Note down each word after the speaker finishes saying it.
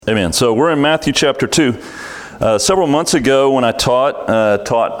Amen. So we're in Matthew chapter 2. Several months ago when I taught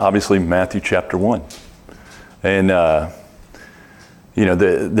obviously Matthew chapter 1. And,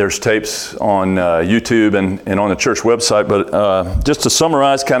 there's tapes on YouTube and on the church website. But just to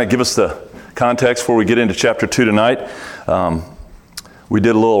summarize, kind of give us the context before we get into chapter 2 tonight. We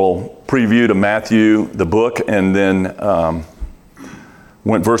did a little preview to Matthew, the book, and then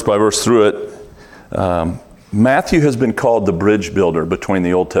went verse by verse through it. Matthew has been called the bridge builder between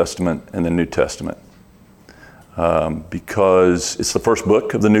the Old Testament and the New Testament because it's the first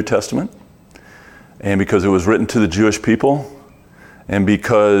book of the New Testament, and because it was written to the Jewish people, and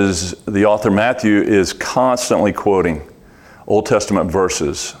because the author Matthew is constantly quoting Old Testament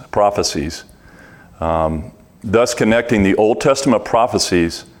verses, prophecies, thus connecting the Old Testament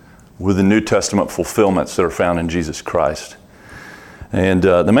prophecies with the New Testament fulfillments that are found in Jesus Christ. And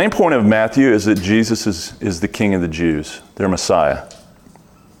the main point of Matthew is that Jesus is the King of the Jews, their Messiah.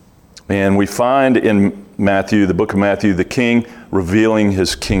 And we find in Matthew, the book of Matthew, the King revealing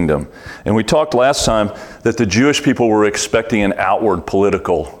his kingdom. And we talked last time that the Jewish people were expecting an outward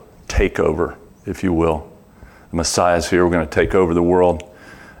political takeover, if you will. The Messiah's here, we're going to take over the world.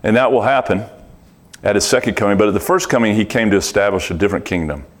 And that will happen at his second coming. But at the first coming, he came to establish a different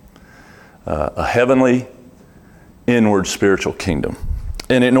kingdom, a heavenly, inward spiritual kingdom.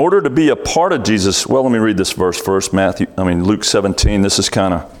 And in order to be a part of Jesus, well, let me read this verse first. Luke 17, this is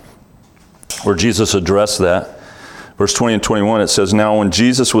kind of where Jesus addressed that. Verse 20 and 21, it says, "Now when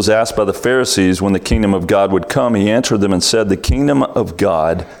Jesus was asked by the Pharisees when the kingdom of God would come, he answered them and said, 'The kingdom of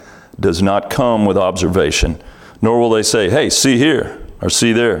God does not come with observation, nor will they say, hey, see here, or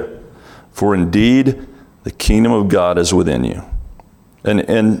see there. For indeed, the kingdom of God is within you.'"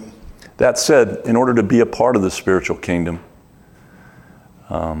 And that said, in order to be a part of the spiritual kingdom,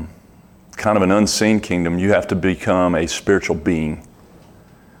 kind of an unseen kingdom, you have to become a spiritual being.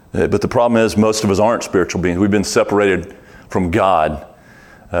 But the problem is most of us aren't spiritual beings. We've been separated from God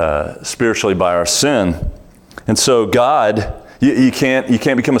spiritually by our sin. And so God, you can't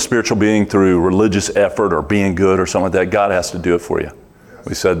become a spiritual being through religious effort or being good or something like that. God has to do it for you.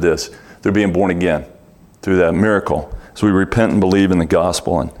 We said this, through being born again, through that miracle. So we repent and believe in the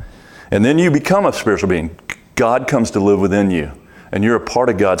gospel, and then you become a spiritual being. God comes to live within you, and you're a part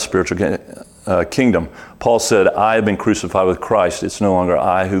of God's spiritual kingdom. Paul said, "I have been crucified with Christ. It's no longer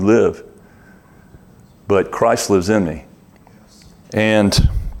I who live, but Christ lives in me." And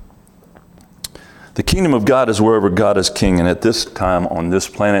the kingdom of God is wherever God is king, and at this time on this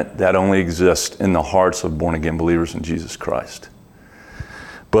planet, that only exists in the hearts of born-again believers in Jesus Christ.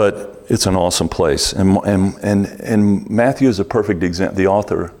 But it's an awesome place, and Matthew is a perfect example. The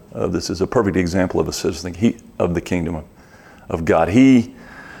author of this is a perfect example of a citizen of the kingdom of God. He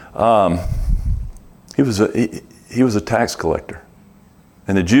was a tax collector,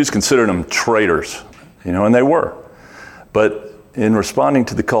 and the Jews considered him traitors, and they were. But in responding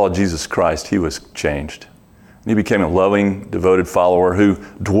to the call of Jesus Christ, he was changed. And he became a loving, devoted follower who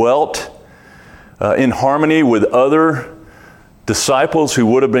dwelt in harmony with other disciples who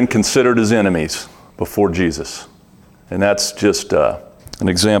would have been considered his enemies before Jesus. And that's just an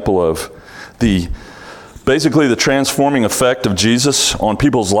example of basically the transforming effect of Jesus on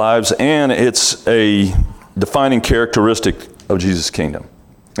people's lives, and it's a defining characteristic of Jesus' kingdom.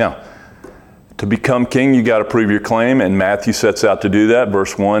 Now, to become king, you got to prove your claim, and Matthew sets out to do that.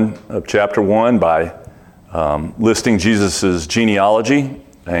 Verse 1 of chapter 1 by listing Jesus' genealogy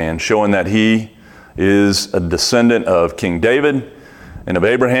and showing that he is a descendant of King David and of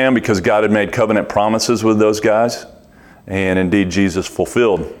Abraham, because God had made covenant promises with those guys. And indeed, Jesus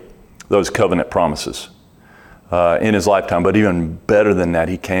fulfilled those covenant promises in his lifetime. But even better than that,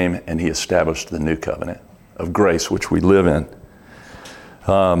 he came and he established the new covenant of grace, which we live in.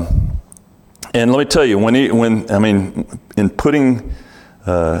 And let me tell you, in putting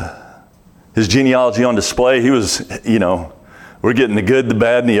his genealogy on display, he was, we're getting the good, the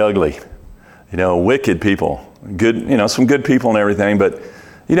bad, and the ugly. Wicked people, good, some good people and everything. But,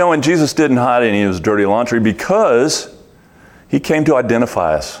 and Jesus didn't hide any of his dirty laundry, because he came to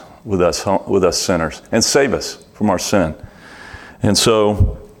identify us with us sinners and save us from our sin. And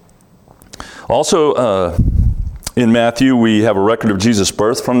so, also in Matthew, we have a record of Jesus'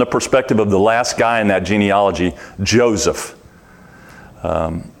 birth from the perspective of the last guy in that genealogy, Joseph,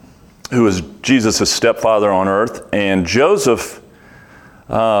 who was Jesus' stepfather on earth. And Joseph,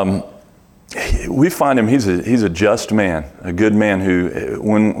 we find him, he's a just man, a good man who,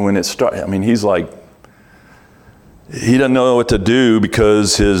 when it started, he's like, he doesn't know what to do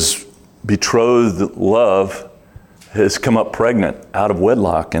because his betrothed love has come up pregnant out of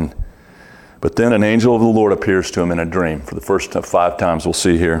wedlock. But then an angel of the Lord appears to him in a dream for the first 5 times we'll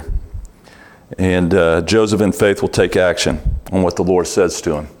see here. And Joseph in faith will take action on what the Lord says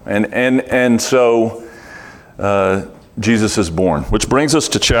to him. And so Jesus is born, which brings us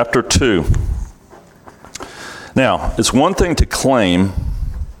to chapter 2. Now, it's one thing to claim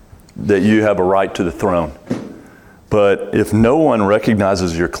that you have a right to the throne. But if no one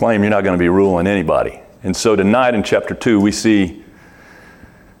recognizes your claim, you're not going to be ruling anybody. And so tonight in chapter 2, we see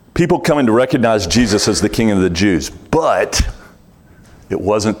people coming to recognize Jesus as the King of the Jews. But it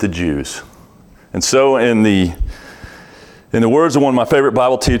wasn't the Jews. And so in the words of one of my favorite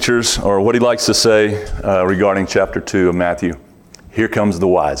Bible teachers, or what he likes to say regarding chapter 2 of Matthew, here comes the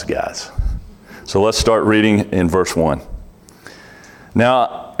wise guys. So let's start reading in verse 1.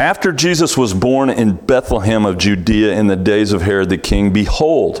 Now, after Jesus was born in Bethlehem of Judea in the days of Herod the king,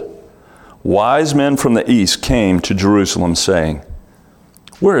 behold, wise men from the east came to Jerusalem, saying,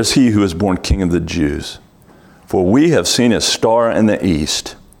 where is he who is born King of the Jews? For we have seen his star in the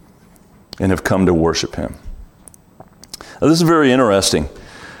east and have come to worship him. Now, this is very interesting.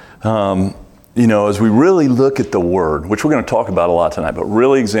 As we really look at the Word, which we're going to talk about a lot tonight, but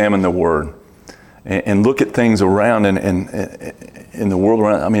really examine the Word and look at things around and in the world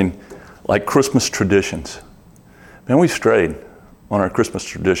around. I mean, like Christmas traditions. Man, we've strayed on our Christmas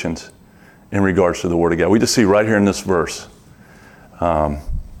traditions in regards to the Word of God. We just see right here in this verse.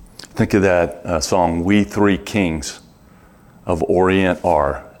 Think of that song, We Three Kings of Orient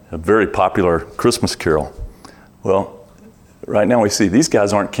Are, a very popular Christmas carol. Well, right now we see these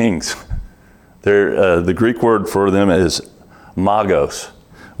guys aren't kings. They're, the Greek word for them is magos,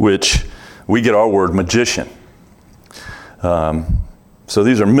 which we get our word magician. So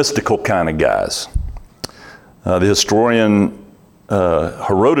these are mystical kind of guys. The historian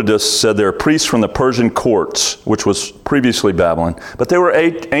Herodotus said they're priests from the Persian courts, which was previously Babylon, but they were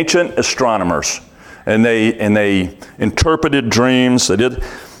ancient astronomers, and they interpreted dreams. They did.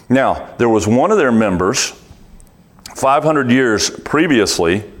 Now, there was one of their members, 500 years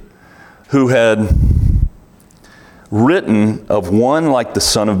previously, who had written of one like the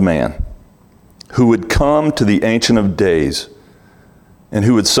Son of Man, who would come to the Ancient of Days, and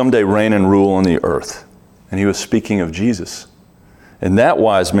who would someday reign and rule on the earth. And he was speaking of Jesus. And that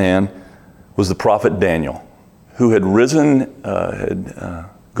wise man was the prophet Daniel, who had risen,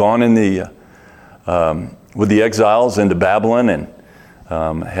 gone in with the exiles into Babylon,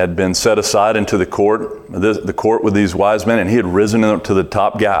 and had been set aside into the court with these wise men, and he had risen up to the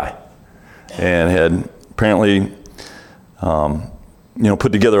top guy, and had apparently,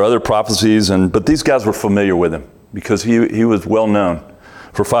 put together other prophecies. But these guys were familiar with him because he was well known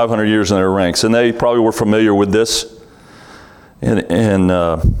for 500 years in their ranks, and they probably were familiar with this. And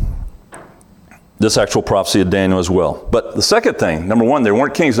this actual prophecy of Daniel as well. But the second thing, number one, there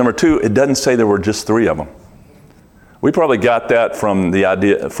weren't kings. Number two, it doesn't say there were just 3 of them. We probably got that from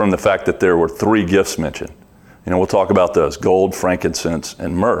the fact that there were 3 gifts mentioned. We'll talk about those: gold, frankincense,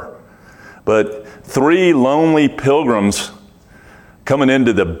 and myrrh. But 3 lonely pilgrims coming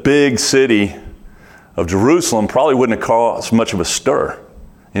into the big city of Jerusalem probably wouldn't have caused much of a stir.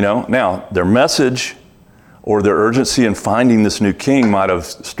 Now their message or their urgency in finding this new king might have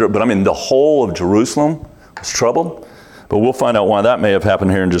stirred, but the whole of Jerusalem was troubled. But we'll find out why that may have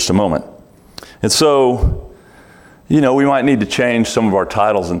happened here in just a moment. And so, we might need to change some of our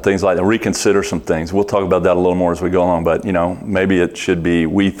titles and things like that, reconsider some things. We'll talk about that a little more as we go along, but, maybe it should be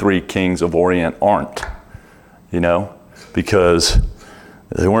We Three Kings of Orient Aren't, because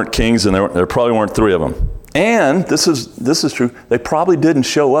they weren't kings, and there probably weren't 3 of them. And this is true, they probably didn't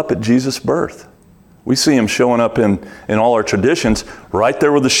show up at Jesus' birth. We see him showing up in all our traditions right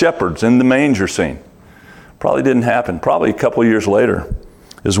there with the shepherds in the manger scene. Probably didn't happen. Probably a couple of years later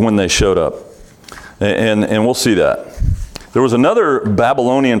is when they showed up. And we'll see that. There was another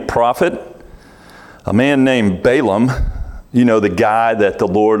Babylonian prophet, a man named Balaam, the guy that the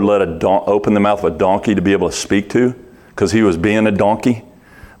Lord let open the mouth of a donkey to be able to speak to because he was being a donkey.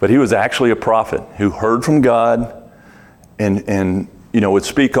 But he was actually a prophet who heard from God and would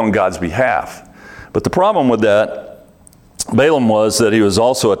speak on God's behalf. But the problem with that, Balaam, was that he was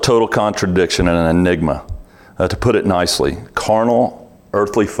also a total contradiction and an enigma, to put it nicely. Carnal,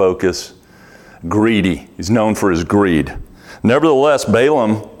 earthly focus, greedy. He's known for his greed. Nevertheless,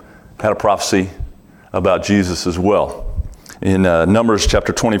 Balaam had a prophecy about Jesus as well. In Numbers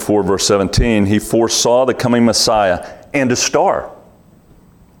chapter 24, verse 17, he foresaw the coming Messiah and a star,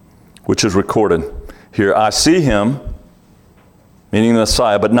 which is recorded here. I see him, meaning the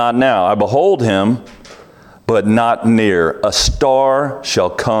Messiah, but not now. I behold him, but not near. A star shall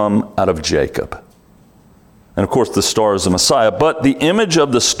come out of Jacob. And of course, the star is the Messiah. But the image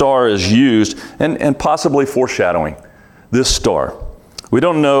of the star is used and possibly foreshadowing this star. We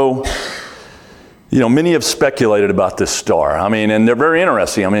don't know. Many have speculated about this star. And they're very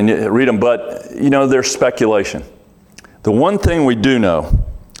interesting. Read them, but, there's speculation. The one thing we do know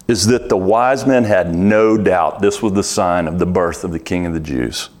is that the wise men had no doubt this was the sign of the birth of the King of the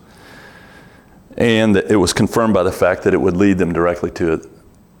Jews. And it was confirmed by the fact that it would lead them directly to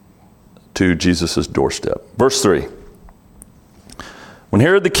Jesus' doorstep. Verse 3. When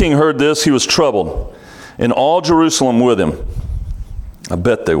Herod the king heard this, he was troubled, and all Jerusalem with him. I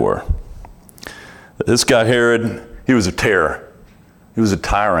bet they were. This guy Herod, he was a terror. He was a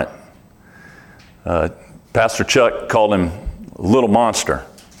tyrant. Pastor Chuck called him Little Monster.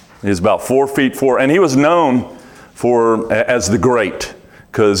 He was about 4 feet 4, and he was known as the Great,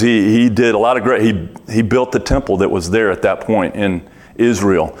 because he did a lot of great. He built the temple that was there at that point in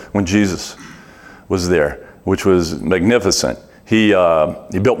Israel when Jesus was there, which was magnificent. He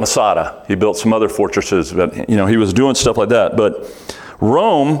built Masada. He built some other fortresses, but he was doing stuff like that. But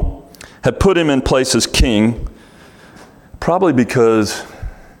Rome had put him in place as king, probably because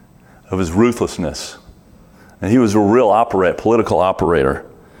of his ruthlessness. And he was a real political operator.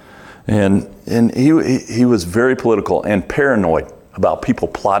 And he was very political and paranoid about people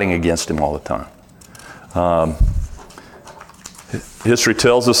plotting against him all the time. History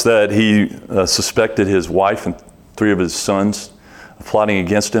tells us that he suspected his wife and 3 of his sons of plotting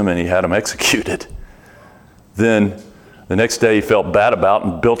against him, and he had them executed. Then the next day he felt bad about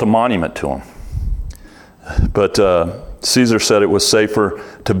and built a monument to him. But Caesar said it was safer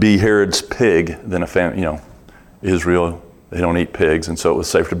to be Herod's pig than a family. Israel, they don't eat pigs, and so it was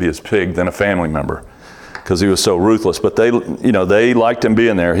safer to be his pig than a family member because he was so ruthless. But they liked him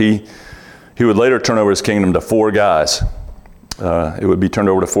being there. He would later turn over his kingdom to 4 guys. It would be turned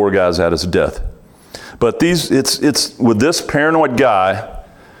over to 4 guys at his death. But it's with this paranoid guy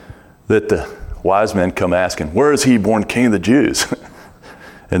that the wise men come asking, where is he born King of the Jews?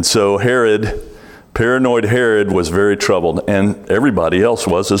 And so paranoid Herod was very troubled, and everybody else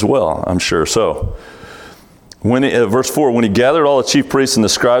was as well, I'm sure. So, verse 4, when he gathered all the chief priests and the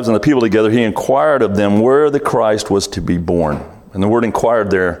scribes and the people together, he inquired of them where the Christ was to be born. And the word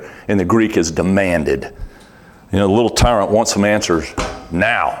inquired there in the Greek is demanded. The little tyrant wants some answers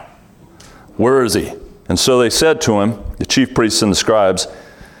now. Where is he? And so they said to him, the chief priests and the scribes,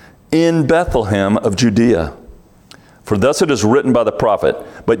 in Bethlehem of Judea. For thus it is written by the prophet,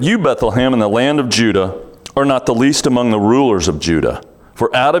 but you, Bethlehem, in the land of Judah, are not the least among the rulers of Judah.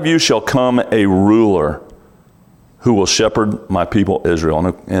 For out of you shall come a ruler who will shepherd my people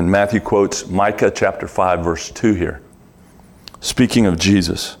Israel. And Matthew quotes Micah chapter 5, verse 2 here, speaking of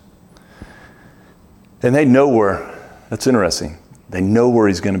Jesus. And they know where, that's interesting, they know where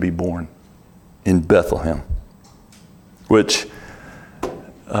he's going to be born, in Bethlehem, which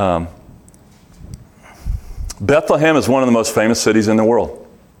Bethlehem is one of the most famous cities in the world.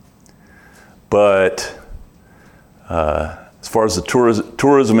 But as far as the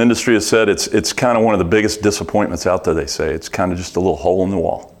tourism industry has said, it's kind of one of the biggest disappointments out there, they say. It's kind of just a little hole in the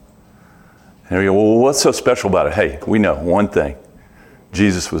wall. And we go, well, what's so special about it? Hey, we know one thing.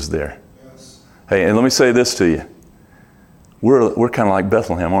 Jesus was there. Yes. Hey, and let me say this to you. We're kind of like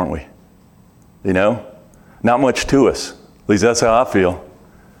Bethlehem, aren't we? Not much to us. At least that's how I feel.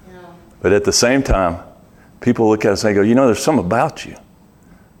 Yeah. But at the same time, people look at us and they go, there's something about you.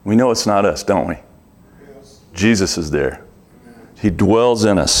 We know it's not us, don't we? Yes. Jesus is there. He dwells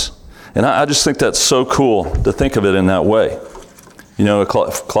in us. And I just think that's so cool to think of it in that way.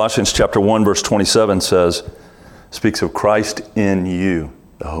 Colossians chapter 1, verse 27 speaks of Christ in you,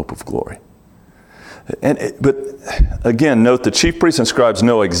 the hope of glory. But again, note the chief priests and scribes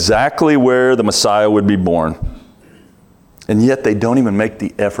know exactly where the Messiah would be born. And yet they don't even make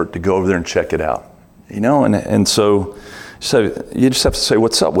the effort to go over there and check it out. And so you just have to say,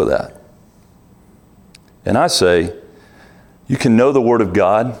 what's up with that? And I say, you can know the Word of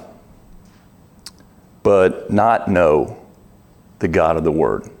God, but not know the God of the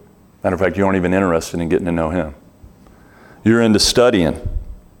Word. Matter of fact, you aren't even interested in getting to know Him. You're into studying.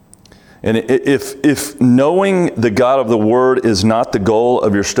 And if knowing the God of the Word is not the goal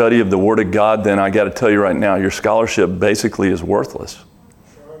of your study of the Word of God, then I got to tell you right now, your scholarship basically is worthless.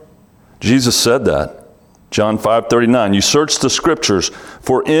 Jesus said that. John 5:39, you search the Scriptures,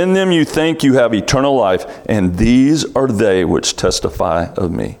 for in them you think you have eternal life, and these are they which testify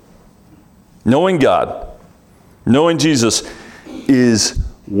of me. Knowing God, knowing Jesus is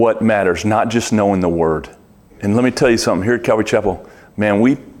what matters, not just knowing the Word. And let me tell you something, here at Calvary Chapel, man,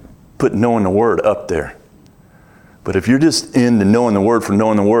 we put knowing the Word up there. But if you're just into knowing the Word for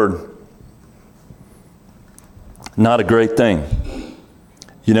knowing the Word, Not a great thing.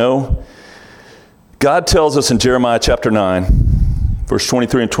 You know, God tells us in Jeremiah chapter 9, verse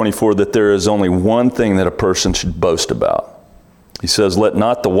 23 and 24, that there is only one thing that a person should boast about. He says, let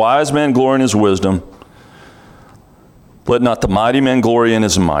not the wise man glory in his wisdom, let not the mighty man glory in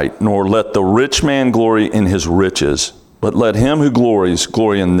his might, nor let the rich man glory in his riches, but let him who glories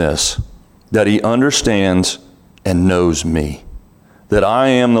glory in this, that he understands and knows me, that I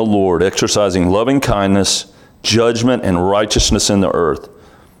am the Lord, exercising loving kindness, judgment, and righteousness in the earth.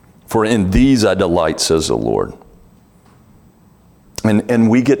 For in these I delight, says the Lord. And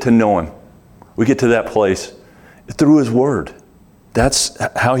we get to know him. We get to that place through his word. That's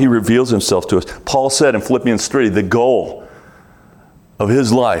how he reveals himself to us. Paul said in Philippians 3, the goal of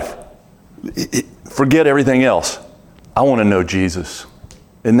his life, forget everything else. I want to know Jesus.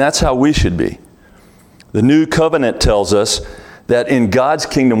 And that's how we should be. The new covenant tells us that in God's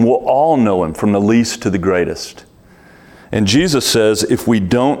kingdom, we'll all know him from the least to the greatest. And Jesus says, if we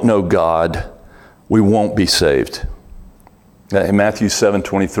don't know God, we won't be saved. In Matthew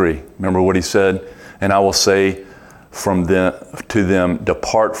 7:23, remember what he said? And I will say to them,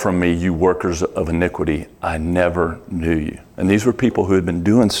 depart from me, you workers of iniquity. I never knew you. And these were people who had been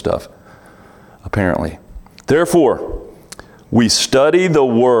doing stuff, apparently. Therefore, we study the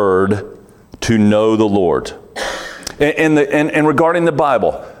word to know the Lord. And regarding the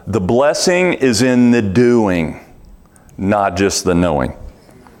Bible, the blessing is in the doing, not just the knowing.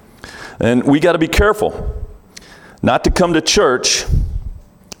 And we got to be careful not to come to church,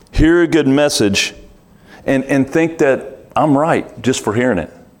 hear a good message, and think that I'm right just for hearing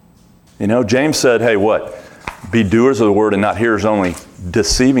it. You know, James said, hey, what? Be doers of the word and not hearers only,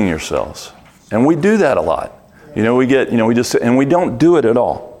 deceiving yourselves. And we do that a lot. You know, we don't do it at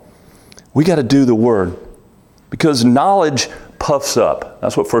all. We got to do the word because knowledge puffs up.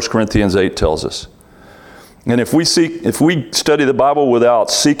 That's what 1 Corinthians 8 tells us. And if we study the Bible without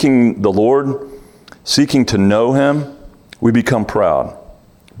seeking the Lord, seeking to know him, we become proud.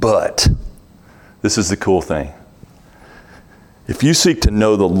 But this is the cool thing. If you seek to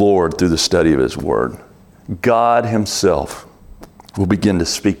know the Lord through the study of his word, God himself will begin to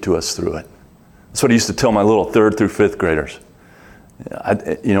speak to us through it. That's what I used to tell my little 3rd through 5th graders.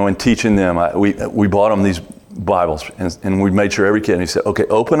 In teaching them, we bought them these Bibles, and we made sure every kid, and he said, okay,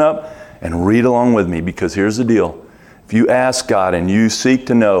 open up and read along with me, because here's the deal. If you ask God and you seek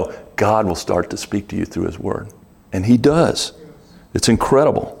to know, God will start to speak to you through his word. And he does. It's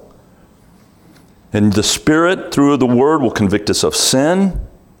incredible. And the Spirit, through the word, will convict us of sin,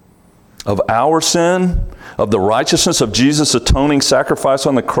 of our sin, of the righteousness of Jesus' atoning sacrifice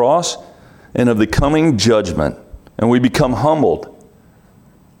on the cross, and of the coming judgment. And we become humbled.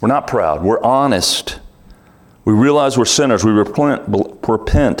 We're not proud. We're honest. We realize we're sinners. We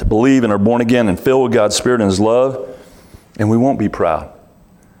repent, believe, and are born again and filled with God's Spirit and his love. And we won't be proud.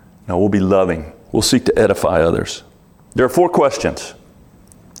 No, we'll be loving. We'll seek to edify others. There are 4 questions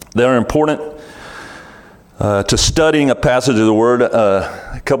that are important to studying a passage of the Word.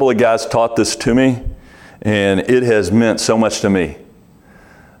 A couple of guys taught this to me, and it has meant so much to me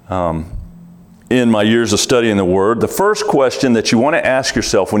in my years of studying the Word. The first question that you want to ask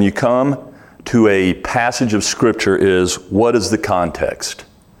yourself when you come to a passage of Scripture is, what is the context?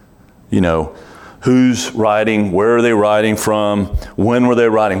 You know, who's writing? Where are they writing from? When were they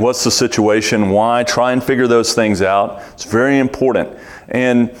writing? What's the situation? Why? Try and figure those things out. It's very important.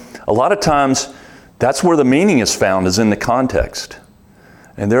 And a lot of times, that's where the meaning is found, is in the context.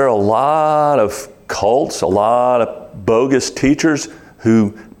 And there are a lot of cults, a lot of bogus teachers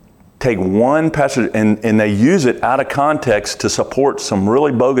who take one passage and they use it out of context to support some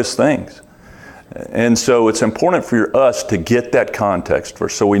really bogus things. And so it's important for us to get that context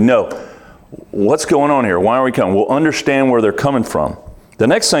first, so we know what's going on here. Why are we coming? We'll understand where they're coming from. The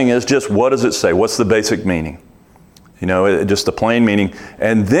next thing is just, what does it say? What's the basic meaning? You know, just the plain meaning.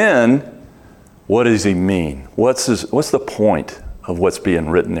 And then, what does he mean? What's the point of what's being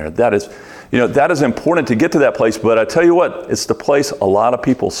written there? That is important to get to that place. But I tell you what, it's the place a lot of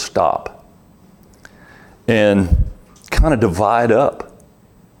people stop and kind of divide up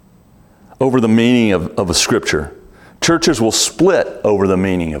over the meaning of a scripture. Churches will split over the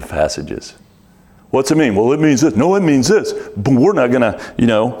meaning of passages. What's it mean? Well, it means this. No, it means this. But we're not going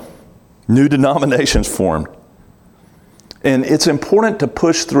to, new denominations formed. And it's important to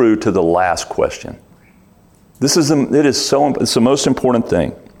push through to the last question. It's the most important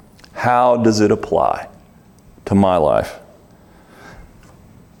thing. How does it apply to my life?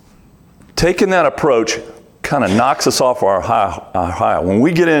 Taking that approach kind of knocks us off our high. When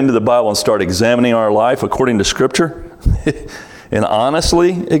we get into the Bible and start examining our life according to Scripture and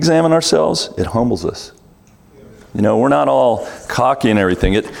honestly examine ourselves, it humbles us. You know, we're not all cocky and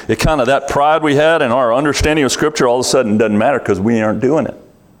everything. It kind of, that pride we had and our understanding of Scripture all of a sudden doesn't matter because we aren't doing it.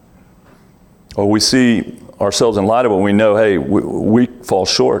 Or we see ourselves in light of it, we know, hey, we fall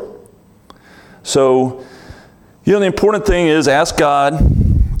short. So, you know, the important thing is ask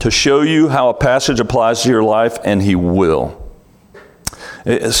God to show you how a passage applies to your life, and He will.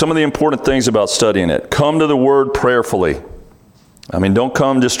 Some of the important things about studying it. Come to the Word prayerfully. I mean, don't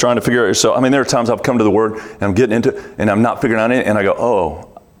come just trying to figure it out yourself. I mean, there are times I've come to the Word, and I'm getting into it, and I'm not figuring out it, and I go,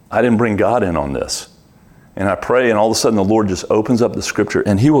 oh, I didn't bring God in on this. And I pray, and all of a sudden the Lord just opens up the Scripture,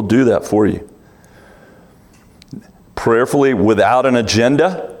 and He will do that for you. Prayerfully, without an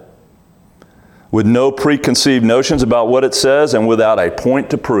agenda, with no preconceived notions about what it says, and without a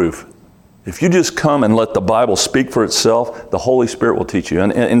point to prove. If you just come and let the Bible speak for itself, the Holy Spirit will teach you.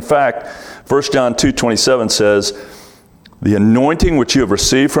 And in fact, 1 John 2:27 says, the anointing which you have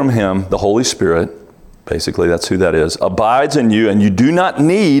received from Him, the Holy Spirit, basically that's who that is, abides in you, and you do not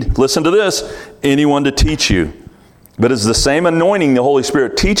need, listen to this, anyone to teach you. But it's the same anointing the Holy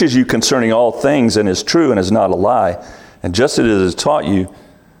Spirit teaches you concerning all things, and is true and is not a lie. And just as it is taught you,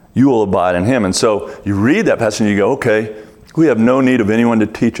 you will abide in Him. And so you read that passage and you go, okay, we have no need of anyone to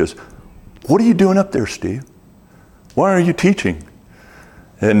teach us. What are you doing up there, Steve? Why are you teaching?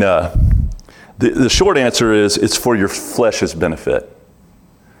 And the short answer is, it's for your flesh's benefit.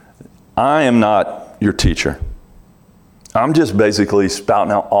 I am not your teacher. I'm just basically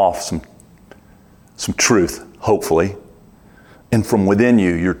spouting out off some truth, hopefully. And from within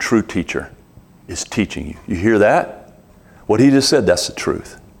you, your true teacher is teaching you. You hear that? What he just said, that's the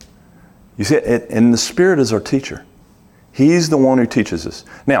truth. You see, and the Spirit is our teacher. He's the one who teaches us.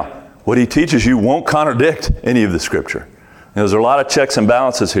 Now, what He teaches you won't contradict any of the Scripture. There's a lot of checks and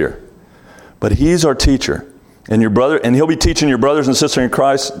balances here. But He's our teacher. And He'll be teaching your brothers and sisters in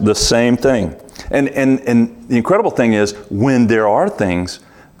Christ the same thing. And the incredible thing is, when there are things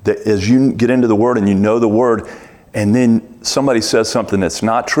that as you get into the Word and you know the Word, and then somebody says something that's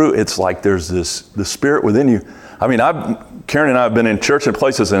not true, it's like there's the Spirit within you. I mean, Karen and I have been in church and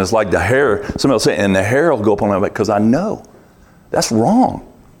places, and it's like the hair, somebody will say, and the hair will go up on my back, because I know that's wrong.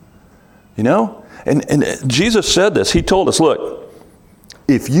 You know? And Jesus said this. He told us, look,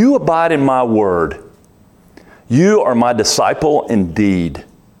 if you abide in my word, you are my disciple indeed.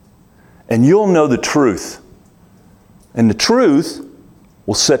 And you'll know the truth. And the truth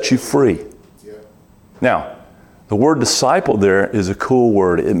will set you free. Yeah. Now, the word disciple there is a cool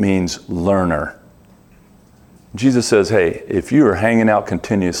word. It means learner. Jesus says, hey, if you are hanging out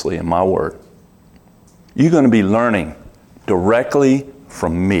continuously in my word, you're going to be learning directly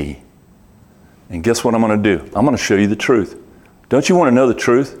from me. And guess what I'm going to do? I'm going to show you the truth. Don't you want to know the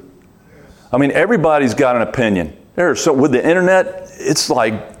truth? I mean, everybody's got an opinion. With the internet, it's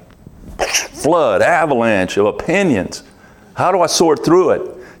like flood, avalanche of opinions. How do I sort through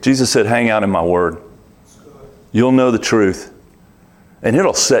it? Jesus said, hang out in my word. You'll know the truth. And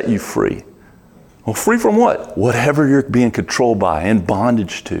it'll set you free. Well, free from what? Whatever you're being controlled by, in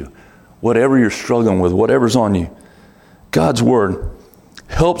bondage to. Whatever you're struggling with, whatever's on you. God's word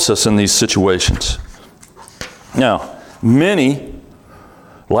helps us in these situations. Now, many,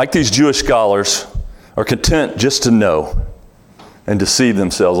 like these Jewish scholars, are content just to know and deceive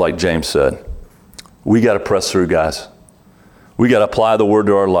themselves, like James said. We got to press through, guys. We got to apply the word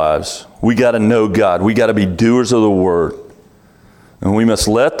to our lives. We got to know God. We got to be doers of the word. And we must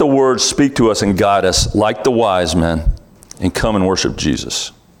let the word speak to us and guide us like the wise men and come and worship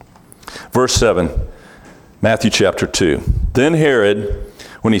Jesus. Verse 7, Matthew chapter 2. Then Herod,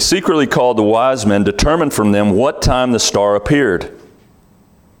 when he secretly called the wise men, determined from them what time the star appeared.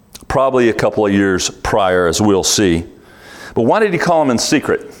 Probably a couple of years prior, as we'll see. But why did he call them in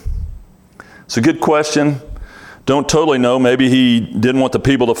secret? It's a good question. Don't totally know. Maybe he didn't want the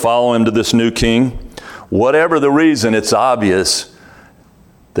people to follow him to this new king. Whatever the reason, it's obvious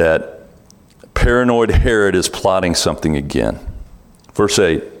that paranoid Herod is plotting something again. Verse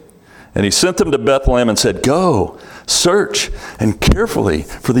 8, and he sent them to Bethlehem and said, go, search and carefully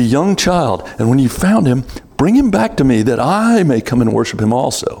for the young child, and when you found him, bring him back to me that I may come and worship him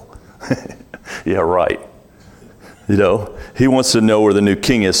also. Yeah, right. You know, he wants to know where the new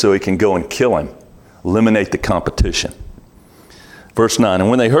king is so he can go and kill him, eliminate the competition. Verse 9, and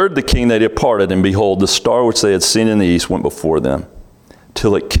when they heard the king, they departed, and behold, the star which they had seen in the east went before them,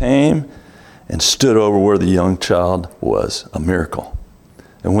 till it came and stood over where the young child was, a miracle.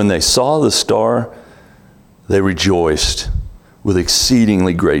 And when they saw the star, they rejoiced with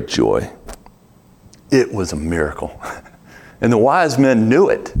exceedingly great joy. It was a miracle. And the wise men knew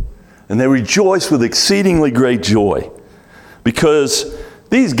it. And they rejoiced with exceedingly great joy. Because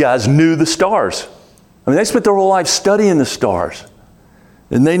these guys knew the stars. I mean, they spent their whole life studying the stars.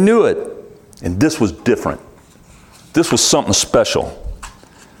 And they knew it. And this was different. This was something special.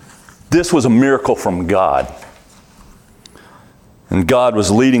 This was a miracle from God. And God was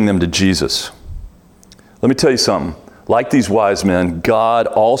leading them to Jesus. Let me tell you something. Like these wise men, God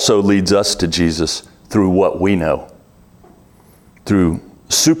also leads us to Jesus through what we know. Through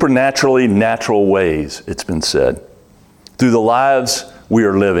supernaturally natural ways, it's been said. Through the lives we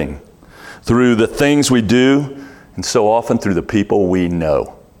are living. Through the things we do, and so often through the people we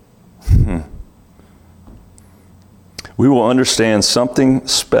know. We will understand something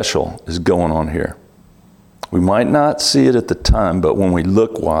special is going on here. We might not see it at the time, but when we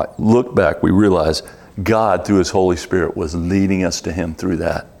look back, we realize God, through His Holy Spirit, was leading us to Him through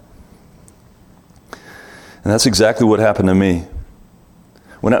that. And that's exactly what happened to me.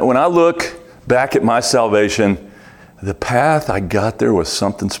 When I look back at my salvation, the path I got there was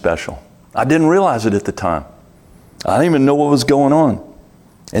something special. I didn't realize it at the time. I didn't even know what was going on.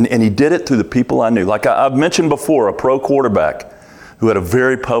 And He did it through the people I knew. Like I've mentioned before, a pro quarterback who had a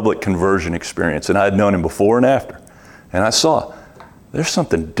very public conversion experience. And I had known him before and after. And I saw, there's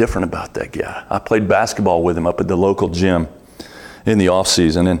something different about that guy. I played basketball with him up at the local gym in the off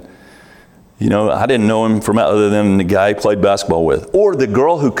season. And, you know, I didn't know him from other than the guy he played basketball with. Or the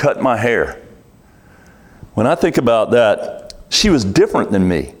girl who cut my hair. When I think about that, she was different than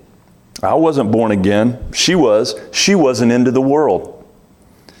me. I wasn't born again. She was. She wasn't into the world.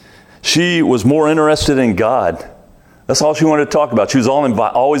 She was more interested in God. That's all she wanted to talk about. She was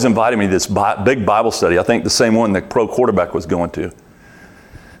always inviting me to this big Bible study. I think the same one the pro quarterback was going to.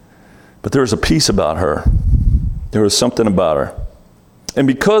 But there was a peace about her. There was something about her. And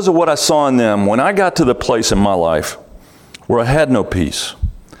because of what I saw in them, when I got to the place in my life where I had no peace,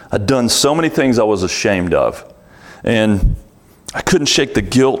 I'd done so many things I was ashamed of. And I couldn't shake the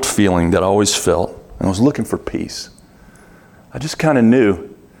guilt feeling that I always felt. And I was looking for peace. I just kind of knew,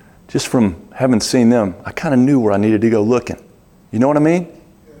 just from having seen them, I kind of knew where I needed to go looking. You know what I mean?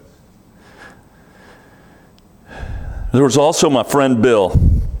 Yes. There was also my friend Bill.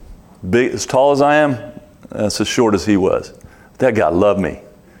 Big, as tall as I am, that's as short as he was. That guy loved me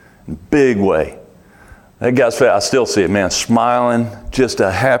in a big way. That guy's face, I still see it, man, smiling, just a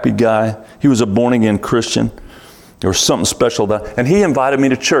happy guy. He was a born-again Christian. There was something special about it. And he invited me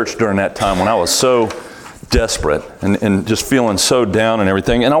to church during that time when I was so desperate and just feeling so down and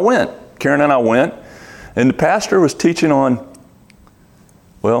everything. And I went. Karen and I went. And the pastor was teaching on,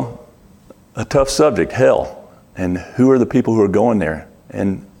 well, a tough subject, hell. And who are the people who are going there?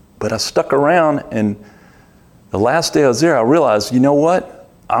 But I stuck around, and the last day I was there, I realized, you know what?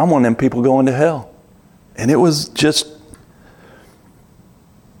 I'm one of them people going to hell. And it was just,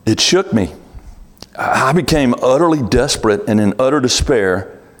 it shook me. I became utterly desperate and in utter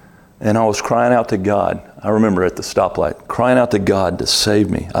despair, and I was crying out to God. I remember at the stoplight, crying out to God to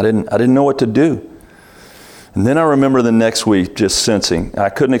save me. I didn't know what to do. And then I remember the next week just sensing, I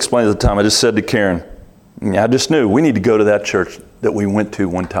couldn't explain at the time, I just said to Karen, I just knew we need to go to that church that we went to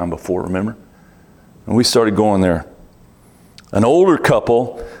one time before, remember? And we started going there. An older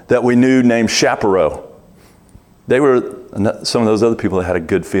couple that we knew named Chaparral. They were some of those other people that had a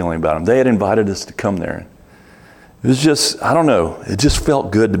good feeling about them. They had invited us to come there. It was just, I don't know, it just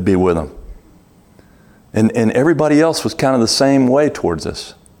felt good to be with them. And everybody else was kind of the same way towards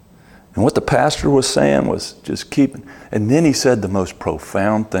us. And what the pastor was saying was just keeping. And then he said the most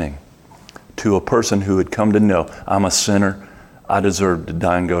profound thing to a person who had come to know, I'm a sinner. I deserve to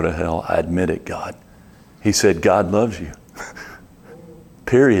die and go to hell. I admit it, God. He said, God loves you.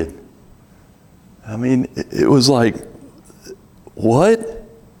 Period. I mean, it was like, what?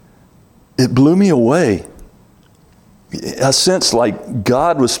 It blew me away. I sensed like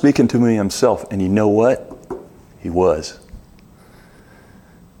God was speaking to me himself. And you know what? He was.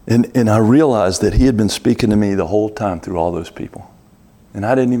 And I realized that he had been speaking to me the whole time through all those people. And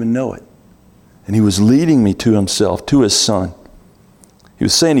I didn't even know it. And he was leading me to himself, to his son. He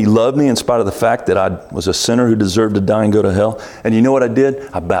was saying he loved me in spite of the fact that I was a sinner who deserved to die and go to hell. And you know what I did?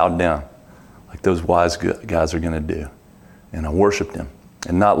 I bowed down like those wise guys are going to do. And I worshiped him.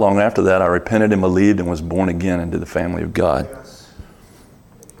 And not long after that, I repented and believed and was born again into the family of God.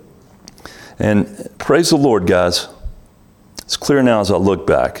 And praise the Lord, guys. It's clear now as I look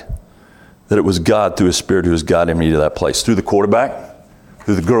back that it was God through his Spirit who was guiding me to that place. Through the quarterback,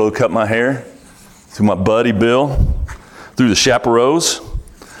 through the girl who cut my hair, through my buddy Bill, through the chaperones,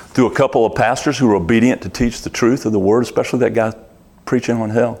 through a couple of pastors who were obedient to teach the truth of the word, especially that guy preaching on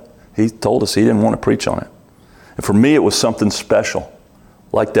hell. He told us he didn't want to preach on it. And for me, it was something special,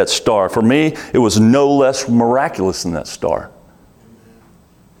 like that star. For me, it was no less miraculous than that star.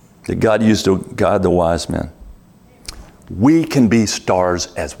 that God used to guide the wise men. We can be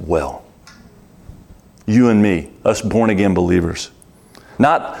stars as well. You and me, us born-again believers.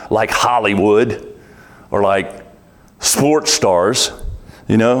 Not like Hollywood or like sports stars.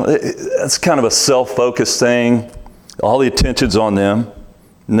 You know, that's kind of a self-focused thing. All the attention's on them,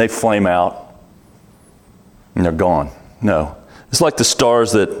 and they flame out, and they're gone. No. It's like the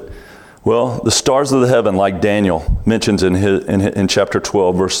stars the stars of the heaven, like Daniel mentions in chapter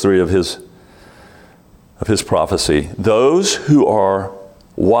 12, verse 3 of his prophecy. Those who are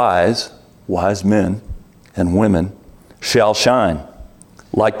wise men and women, shall shine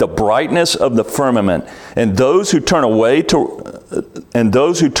like the brightness of the firmament, and those who turn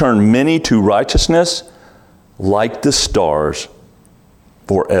many to righteousness, like the stars,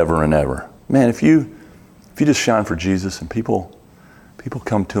 forever and ever. Man, if you just shine for Jesus and people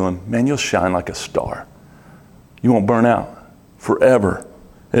come to him, man, you'll shine like a star. You won't burn out forever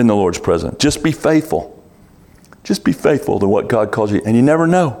in the Lord's presence. Just be faithful. Just be faithful to what God calls you. And you never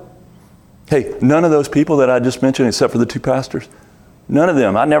know. Hey, none of those people that I just mentioned, except for the 2 pastors, none of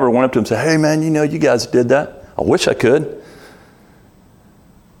them, I never went up to them and said, hey man, you guys did that. I wish I could.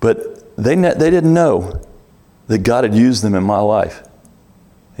 But they didn't know that God had used them in my life.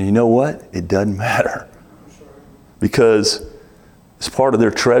 And you know what? It doesn't matter. Because it's part of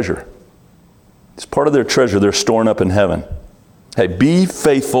their treasure. It's part of their treasure they're storing up in heaven. Hey, be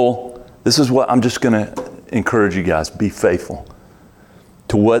faithful. This is what I'm just going to encourage you guys. Be faithful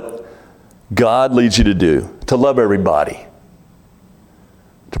to what God leads you to do. To love everybody.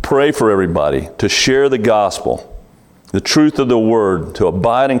 To pray for everybody. To share the gospel. The truth of the word. To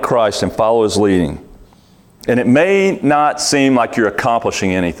abide in Christ and follow his leading. And it may not seem like you're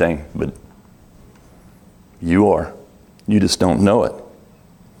accomplishing anything, but you are. You just don't know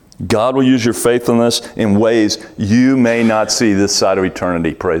it. God will use your faithfulness in ways you may not see this side of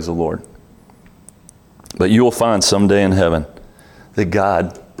eternity. Praise the Lord. But you will find someday in heaven that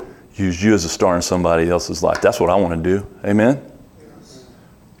God used you as a star in somebody else's life. That's what I want to do. Amen?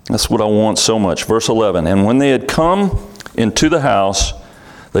 That's what I want so much. Verse 11, and when they had come into the house,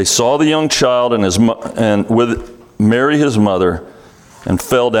 they saw the young child and with Mary his mother, and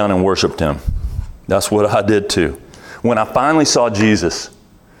fell down and worshiped him. That's what I did too. When I finally saw Jesus,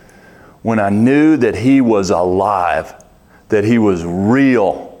 when I knew that he was alive, that he was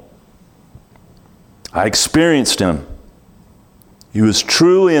real, I experienced him. He was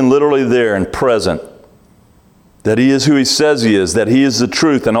truly and literally there and present. That he is who he says he is, that he is the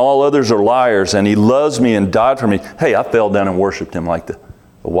truth and all others are liars, and he loves me and died for me. Hey, I fell down and worshiped him like the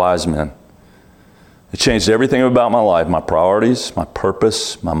wise men. It changed everything about my life, my priorities, my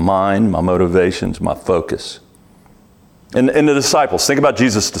purpose, my mind, my motivations, my focus. And the disciples, think about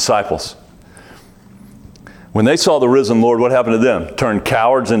Jesus' disciples. When they saw the risen Lord, what happened to them? Turned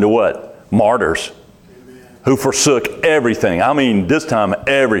cowards into what? Martyrs. Amen. Who forsook everything. I mean, this time,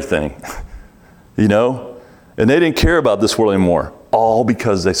 everything. You know? And they didn't care about this world anymore. All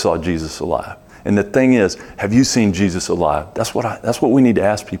because they saw Jesus alive. And the thing is, have you seen Jesus alive? That's what we need to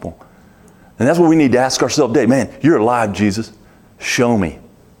ask people. And that's what we need to ask ourselves today. Man, you're alive, Jesus. Show me.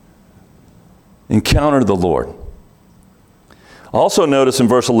 Encounter the Lord. Also notice in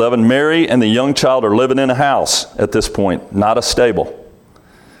verse 11, Mary and the young child are living in a house at this point, not a stable.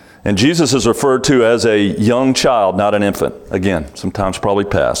 And Jesus is referred to as a young child, not an infant. Again, sometimes probably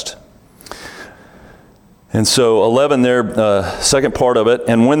past. And so 11 there, second part of it,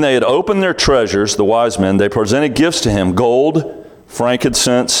 and when they had opened their treasures, the wise men, they presented gifts to him, gold,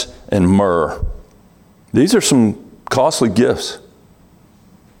 frankincense, and myrrh. These are some costly gifts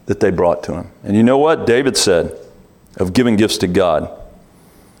that they brought to him. And you know what David said of giving gifts to God?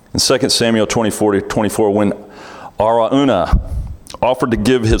 In 2 Samuel 24, when Araunah offered to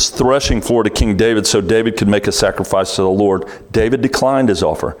give his threshing floor to King David so David could make a sacrifice to the Lord, David declined his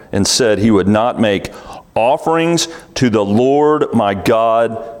offer and said he would not make offerings to the Lord my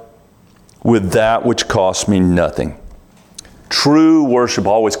God with that which costs me nothing. True worship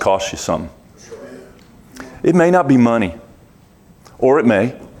always costs you something. It may not be money, or it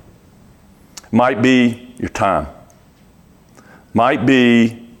may. Might be your time. Might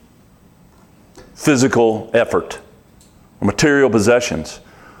be physical effort, or material possessions,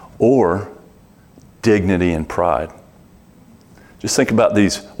 or dignity and pride. Just think about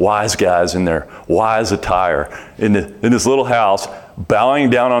these wise guys in their wise attire in this little house, bowing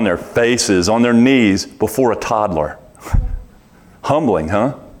down on their faces, on their knees before a toddler. Humbling,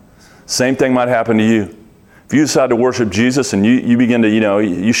 huh? Same thing might happen to you. If you decide to worship Jesus and you begin to,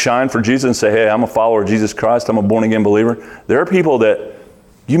 you shine for Jesus and say, hey, I'm a follower of Jesus Christ, I'm a born-again believer, there are people that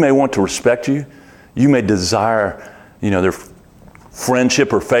you may want to respect you. You may desire, their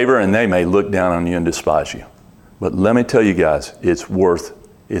friendship or favor, and they may look down on you and despise you. But let me tell you guys, it's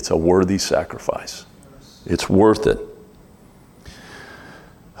a worthy sacrifice. It's worth it.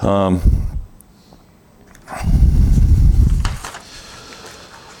 The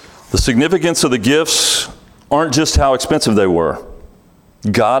significance of the gifts aren't just how expensive they were.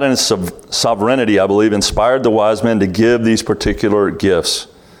 God in His sovereignty, I believe, inspired the wise men to give these particular gifts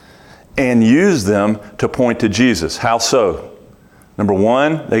and use them to point to Jesus. How so? Number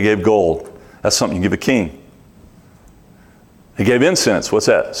one, they gave gold. That's something you give a king. They gave incense. What's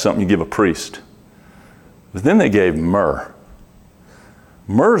that? Something you give a priest. But then they gave myrrh.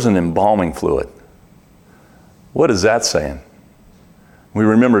 Myrrh is an embalming fluid. What is that saying? We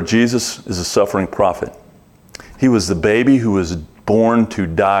remember Jesus is a suffering prophet. He was the baby who was born to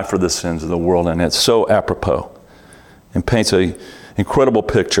die for the sins of the world, and it's so apropos and paints an incredible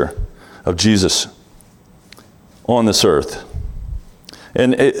picture of Jesus on this earth.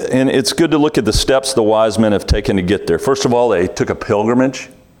 And it's good to look at the steps the wise men have taken to get there. First of all, they took a pilgrimage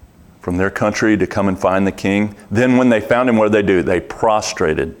from their country to come and find the king. Then when they found him, what did they do? They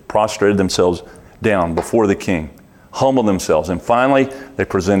prostrated themselves down before the king, humbled themselves, and finally they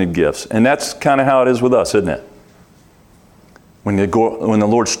presented gifts. And that's kind of how it is with us, isn't it? When the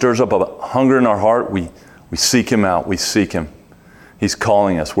Lord stirs up a hunger in our heart, we seek Him out. We seek Him. He's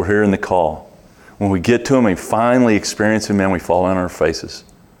calling us. We're hearing the call. When we get to Him and finally experience Him, man, we fall on our faces.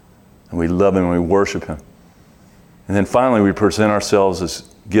 And we love Him and we worship Him. And then finally we present ourselves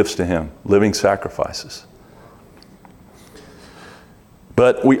as gifts to Him, living sacrifices.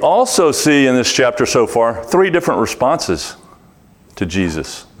 But we also see in this chapter so far 3 different responses to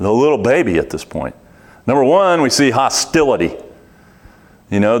Jesus, the little baby at this point. Number one, we see hostility.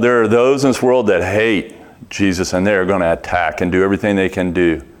 You know, there are those in this world that hate Jesus, and they're going to attack and do everything they can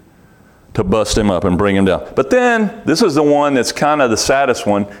do to bust Him up and bring Him down. But then, this is the one that's kind of the saddest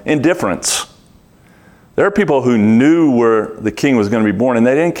one, indifference. There are people who knew where the king was going to be born, and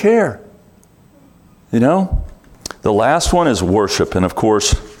they didn't care. You know? The last one is worship. And of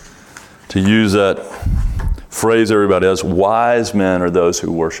course, to use that phrase everybody has, wise men are those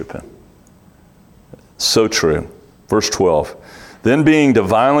who worship Him. So true. Verse 12. Then being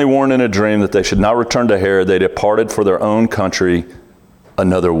divinely warned in a dream that they should not return to Herod, they departed for their own country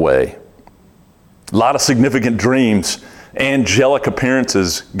another way. A lot of significant dreams, angelic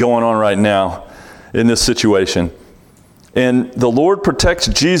appearances going on right now in this situation. And the Lord protects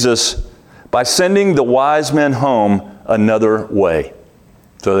Jesus by sending the wise men home another way.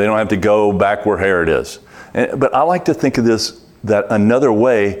 So they don't have to go back where Herod is. But I like to think of this, that another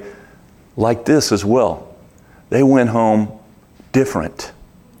way like this as well. They went home different.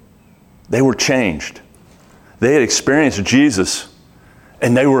 They were changed. They had experienced Jesus,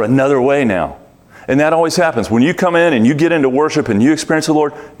 and they were another way now. And that always happens. When you come in and you get into worship and you experience the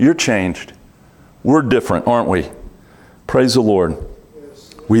Lord, you're changed. We're different, aren't we? Praise the Lord.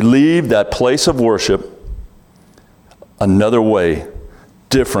 We leave that place of worship another way,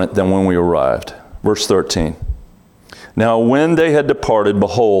 different than when we arrived. Verse 13. Now when they had departed,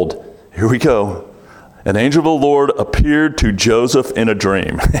 behold, here we go. An angel of the Lord appeared to Joseph in a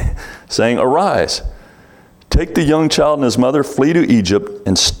dream, saying, Arise, take the young child and his mother, flee to Egypt,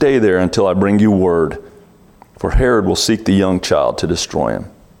 and stay there until I bring you word. For Herod will seek the young child to destroy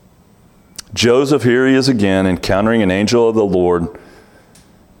him. Joseph, here he is again, encountering an angel of the Lord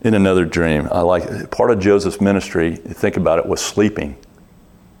in another dream. I like part of Joseph's ministry, you think about it, was sleeping.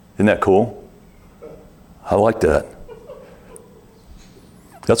 Isn't that cool? I like that.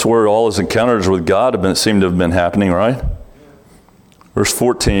 That's where all his encounters with God seem to have been happening, right? Verse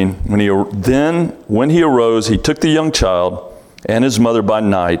 14, when he arose, he took the young child and his mother by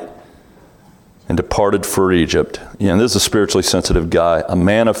night and departed for Egypt. Yeah, and this is a spiritually sensitive guy, a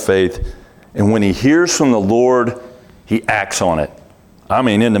man of faith. And when he hears from the Lord, he acts on it. I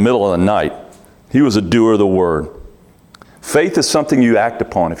mean, in the middle of the night, he was a doer of the word. Faith is something you act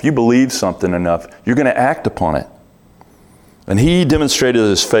upon. If you believe something enough, you're going to act upon it. And he demonstrated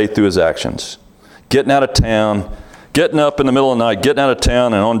his faith through his actions. Getting out of town, getting up in the middle of the night, getting out of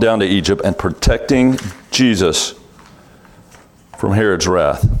town and on down to Egypt and protecting Jesus from Herod's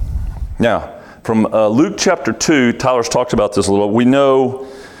wrath. Now, from Luke chapter 2, Tyler's talked about this a little. We know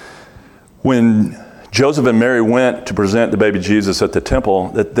when Joseph and Mary went to present the baby Jesus at the temple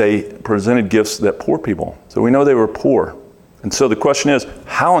that they presented gifts that poor people. So we know they were poor. And so the question is,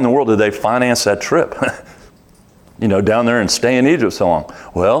 how in the world did they finance that trip? Down there and stay in Egypt so long.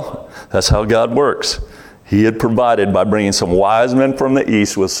 Well, that's how God works. He had provided by bringing some wise men from the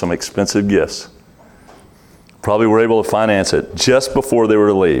east with some expensive gifts. Probably were able to finance it just before they were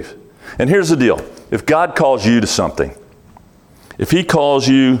to leave. And here's the deal. If God calls you to something, If he calls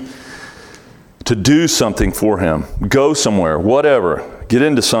you to do something for him, go somewhere, whatever, get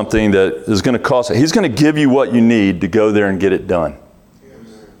into something that is going to cost, he's going to give you what you need to go there and get it done.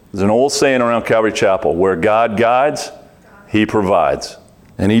 There's an old saying around Calvary Chapel, where God guides, he provides.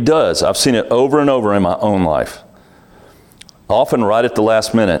 And he does. I've seen it over and over in my own life. Often right at the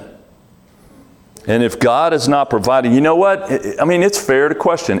last minute. And if God is not providing, you know what? I mean, it's fair to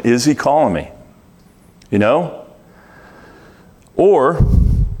question, is he calling me? You know? Or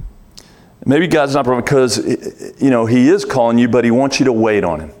maybe God's not providing because, you know, he is calling you, but he wants you to wait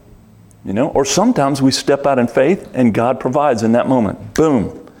on him. You know? Or sometimes we step out in faith and God provides in that moment.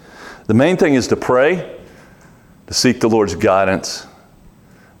 Boom. The main thing is to pray, to seek the Lord's guidance.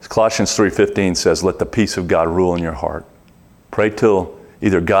 As Colossians 3:15 says, let the peace of God rule in your heart. Pray till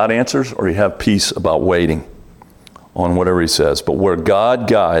either God answers or you have peace about waiting on whatever he says. But where God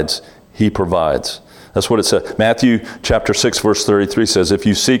guides, he provides. That's what it says. Matthew chapter 6, verse 33 says, if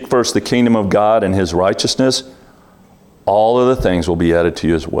you seek first the kingdom of God and his righteousness, all of the things will be added to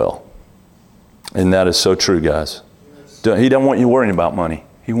you as well. And that is so true, guys. He doesn't want you worrying about money.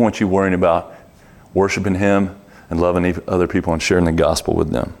 He wants you worrying about worshiping him and loving other people and sharing the gospel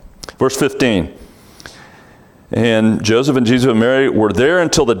with them. Verse 15. And Joseph and Jesus and Mary were there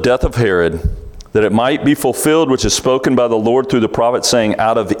until the death of Herod, that it might be fulfilled which is spoken by the Lord through the prophet, saying,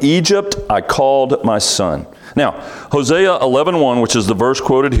 out of Egypt I called my son. Now, Hosea 11:1, which is the verse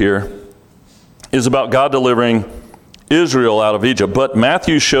quoted here, is about God delivering Israel out of Egypt. But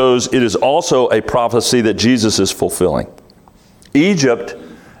Matthew shows it is also a prophecy that Jesus is fulfilling. Egypt,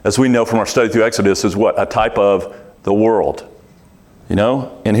 as we know from our study through Exodus, is what? A type of the world. You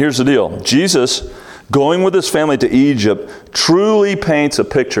know? And here's the deal. Jesus going with his family to Egypt truly paints a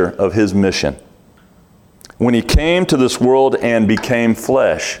picture of his mission. When he came to this world and became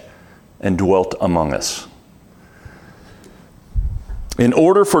flesh and dwelt among us. In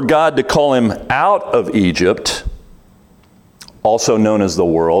order for God to call him out of Egypt, also known as the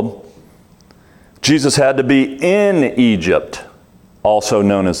world, Jesus had to be in Egypt, also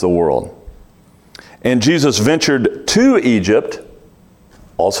known as the world. And Jesus ventured to Egypt,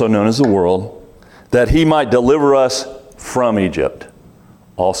 also known as the world, that he might deliver us from Egypt,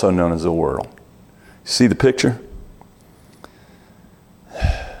 also known as the world. See the picture?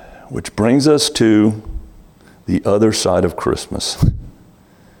 Which brings us to the other side of Christmas.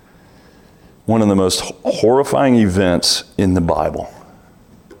 One of the most horrifying events in the Bible.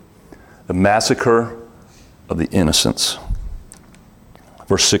 The massacre of the innocents.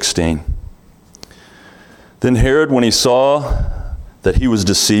 Verse 16. Then Herod, when he saw that he was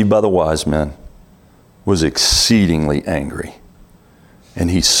deceived by the wise men, was exceedingly angry. And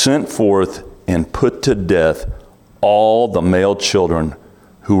he sent forth and put to death all the male children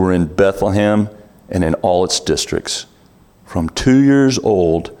who were in Bethlehem and in all its districts, from 2 years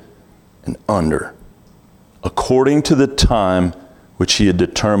old and under, according to the time which he had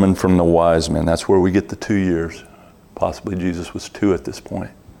determined from the wise men. That's where we get the 2 years. Possibly Jesus was 2 at this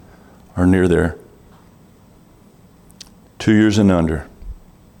point, or near there. 2 years and under.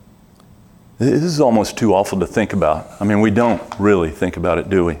 This is almost too awful to think about. I mean, we don't really think about it,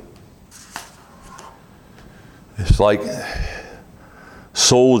 do we? It's like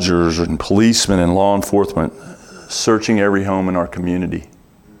soldiers and policemen and law enforcement searching every home in our community,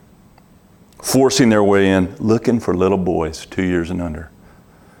 forcing their way in, looking for little boys 2 years and under.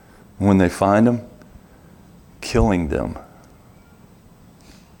 And when they find them, killing them.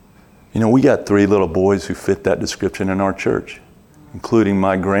 You know, we got 3 little boys who fit that description in our church, including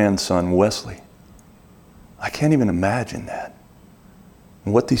my grandson, Wesley. I can't even imagine that,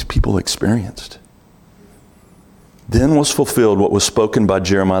 and what these people experienced. Then was fulfilled what was spoken by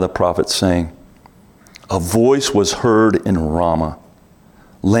Jeremiah the prophet, saying, a voice was heard in Ramah,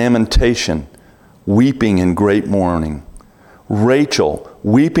 lamentation, weeping and great mourning. Rachel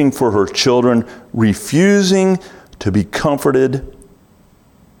weeping for her children, refusing to be comforted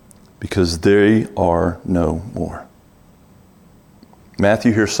because they are no more.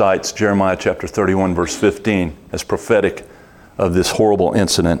 Matthew here cites Jeremiah chapter 31, verse 15 as prophetic of this horrible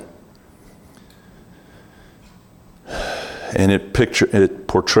incident. And it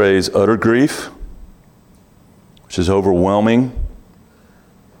portrays utter grief, which is overwhelming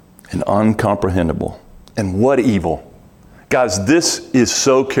and uncomprehendable. And what evil. Guys, this is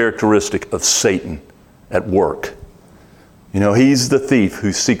so characteristic of Satan at work. You know, he's the thief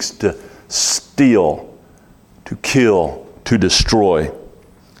who seeks to steal, to kill, to destroy.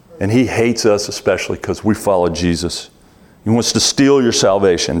 And he hates us especially because we follow Jesus. He wants to steal your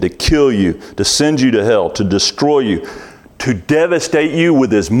salvation, to kill you, to send you to hell, to destroy you, to devastate you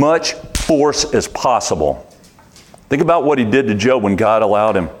with as much force as possible. Think about what he did to Job when God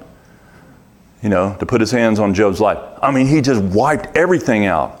allowed him, to put his hands on Job's life. I mean, he just wiped everything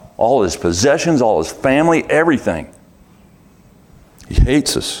out. All his possessions, all his family, everything. He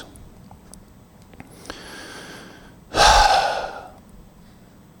hates us.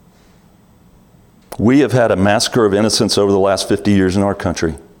 We have had a massacre of innocents over the last 50 years in our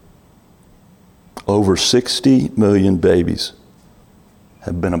country. Over 60 million babies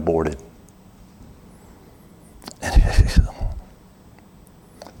have been aborted.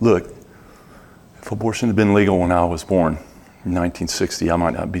 Look, if abortion had been legal when I was born in 1960, I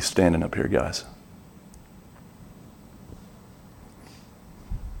might not be standing up here, guys.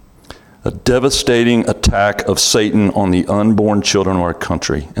 A devastating attack of Satan on the unborn children of our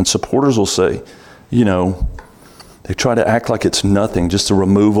country. And supporters will say, they try to act like it's nothing, just the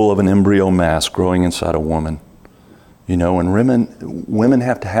removal of an embryo mass growing inside a woman. And women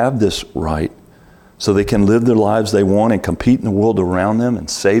have to have this right so they can live their lives they want and compete in the world around them and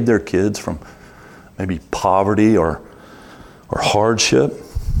save their kids from maybe poverty or hardship.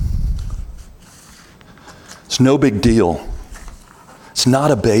 It's no big deal. It's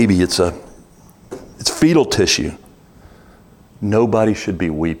not a baby, it's fetal tissue. Nobody should be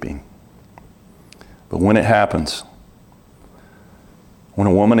weeping. But when it happens, when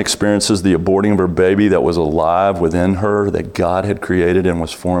a woman experiences the aborting of her baby that was alive within her, that God had created and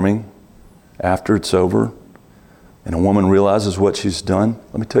was forming, after it's over, and a woman realizes what she's done,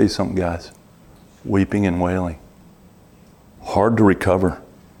 let me tell you something, guys. Weeping and wailing. Hard to recover.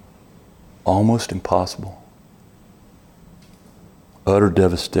 Almost impossible. Utter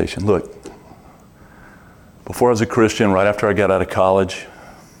devastation. Look, before I was a Christian, right after I got out of college,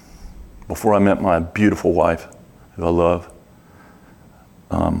 before I met my beautiful wife, who I love,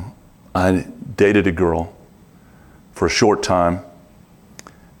 I dated a girl for a short time,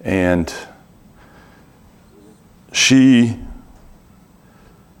 and she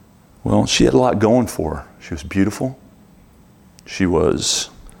had a lot going for her. She was beautiful. She was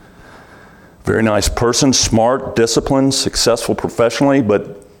a very nice person, smart, disciplined, successful professionally,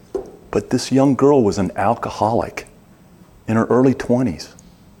 but this young girl was an alcoholic in her early 20s.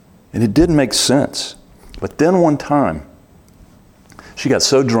 And it didn't make sense. But then one time, she got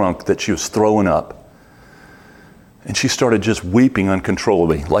so drunk that she was throwing up. And she started just weeping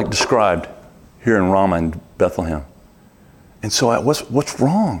uncontrollably, like described here in Ramah and Bethlehem. And so what's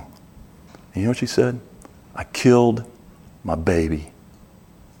wrong? And you know what she said? I killed my baby.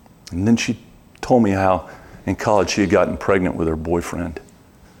 And then she told me how in college she had gotten pregnant with her boyfriend.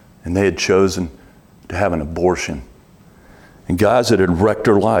 And they had chosen to have an abortion. And guys, it had wrecked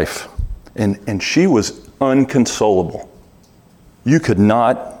her life. And she was unconsolable. You could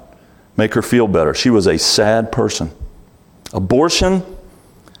not make her feel better. She was a sad person. Abortion,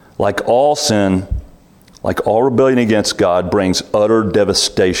 like all sin, like all rebellion against God, brings utter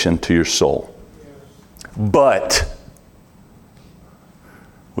devastation to your soul. But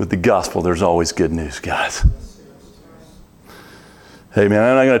with the gospel, there's always good news, guys. Hey, man,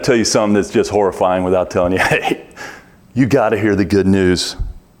 I'm not going to tell you something that's just horrifying without telling you, hey, you got to hear the good news.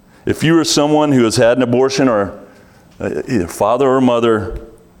 If you are someone who has had an abortion or either father or mother,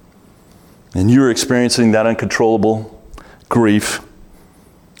 and you're experiencing that uncontrollable grief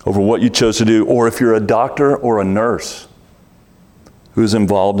over what you chose to do, or if you're a doctor or a nurse who's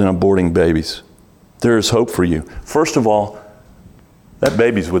involved in aborting babies, there is hope for you. First of all, that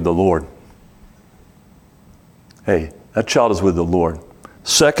baby's with the Lord. Hey, that child is with the Lord.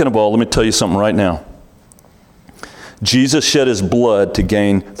 Second of all, let me tell you something right now. Jesus shed his blood to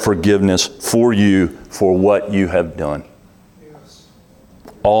gain forgiveness for you for what you have done. Yes.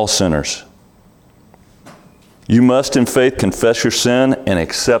 All sinners. You must in faith confess your sin and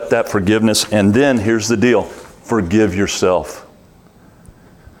accept that forgiveness. And then, here's the deal, forgive yourself.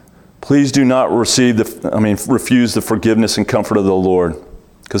 Please do not refuse the forgiveness and comfort of the Lord.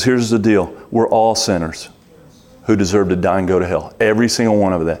 Because here's the deal, we're all sinners who deserve to die and go to hell. Every single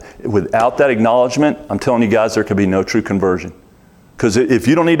one of that. Without that acknowledgement, I'm telling you guys, there could be no true conversion. Because if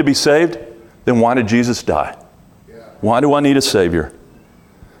you don't need to be saved, then why did Jesus die? Why do I need a Savior?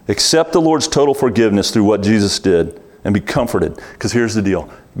 Accept the Lord's total forgiveness through what Jesus did and be comforted. Because here's the deal.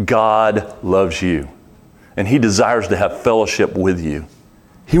 God loves you. And He desires to have fellowship with you.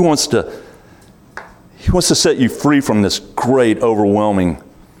 He wants to set you free from this great, overwhelming,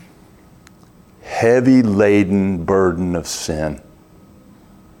 heavy-laden burden of sin.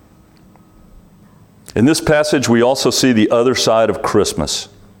 In this passage, we also see the other side of Christmas.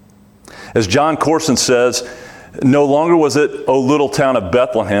 As John Corson says, no longer was it, O little town of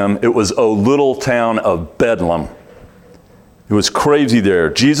Bethlehem, it was, O little town of Bedlam. It was crazy there.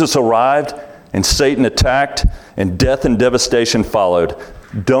 Jesus arrived, and Satan attacked, and death and devastation followed.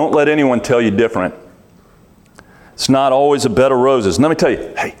 Don't let anyone tell you different. It's not always a bed of roses. And let me tell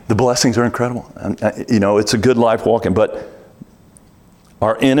you, hey, the blessings are incredible. It's a good life walking, but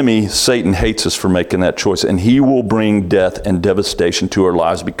our enemy, Satan, hates us for making that choice, and he will bring death and devastation to our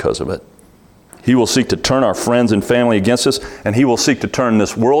lives because of it. He will seek to turn our friends and family against us, and he will seek to turn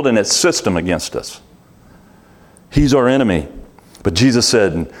this world and its system against us. He's our enemy. But Jesus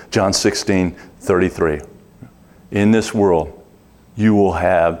said in John 16:33, in this world you will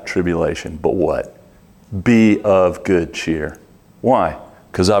have tribulation, but what? Be of good cheer. Why?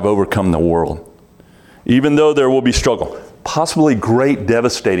 Because I've overcome the world. Even though there will be struggle, possibly great,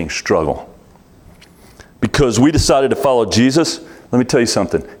 devastating struggle. Because we decided to follow Jesus, let me tell you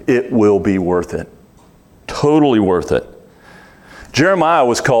something, it will be worth it. Totally worth it. Jeremiah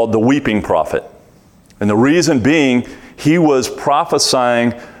was called the weeping prophet. And the reason being, he was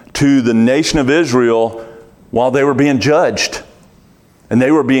prophesying to the nation of Israel while they were being judged. And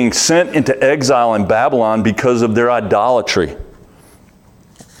they were being sent into exile in Babylon because of their idolatry.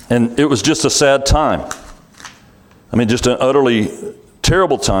 And it was just a sad time. Just an utterly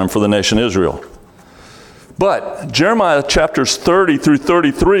terrible time for the nation Israel. But Jeremiah chapters 30 through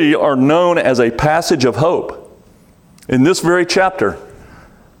 33 are known as a passage of hope. In this very chapter,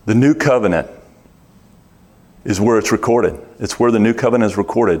 the new covenant is where it's recorded. It's where the new covenant is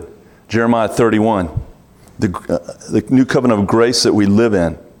recorded. Jeremiah 31, the new covenant of grace that we live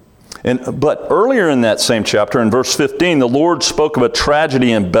in. But earlier in that same chapter, in verse 15, the Lord spoke of a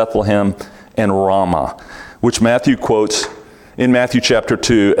tragedy in Bethlehem and Ramah, which Matthew quotes in Matthew chapter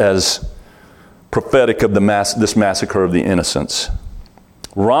 2 as prophetic of this massacre of the innocents.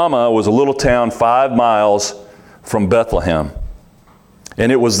 Ramah was a little town 5 miles from Bethlehem.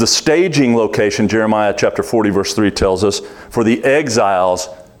 And it was the staging location, Jeremiah chapter 40 verse 3 tells us, for the exiles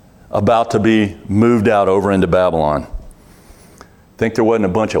about to be moved out over into Babylon. Think there wasn't a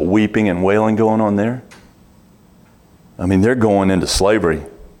bunch of weeping and wailing going on there? They're going into slavery.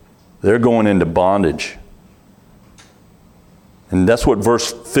 They're going into bondage. And that's what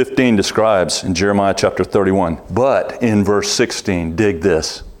verse 15 describes in Jeremiah chapter 31. But in verse 16, dig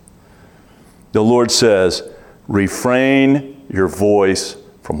this. The Lord says, refrain your voice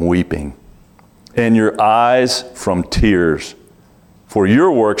from weeping and your eyes from tears. For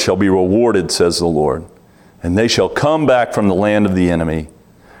your work shall be rewarded, says the Lord, and they shall come back from the land of the enemy.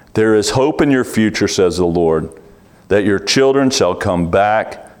 There is hope in your future, says the Lord, that your children shall come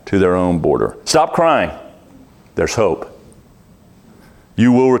back to their own border. Stop crying. There's hope.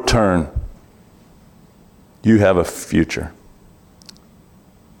 You will return. You have a future.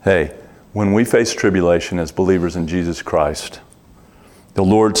 Hey, when we face tribulation as believers in Jesus Christ, the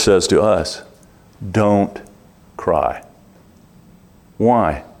Lord says to us, don't cry.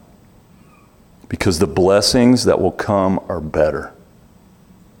 Why? Because the blessings that will come are better.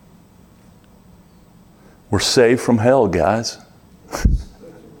 We're saved from hell, guys.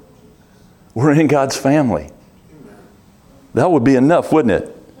 We're in God's family. That would be enough, wouldn't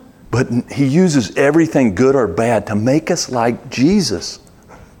it? But He uses everything, good or bad, to make us like Jesus.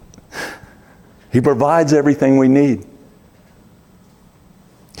 He provides everything we need.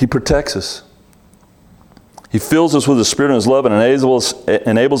 He protects us. He fills us with His Spirit and His love and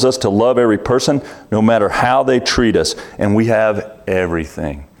enables us to love every person, no matter how they treat us. And we have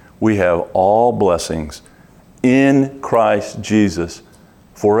everything. We have all blessings in Christ Jesus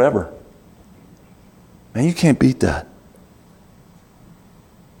forever. Man, you can't beat that.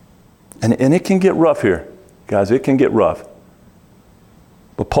 And it can get rough here. Guys, it can get rough.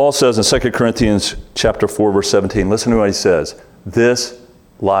 But Paul says in 2 Corinthians chapter 4, verse 17, listen to what he says. This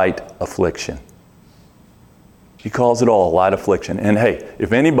light affliction. He calls it all a light affliction. And hey,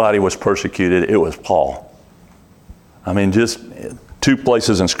 if anybody was persecuted, it was Paul. Just 2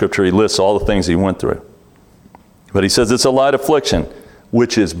 places in Scripture he lists all the things he went through. But he says it's a light affliction,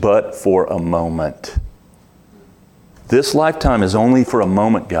 which is but for a moment. This lifetime is only for a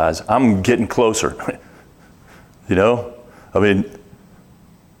moment, guys. I'm getting closer. We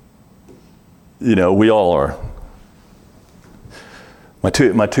all are. Two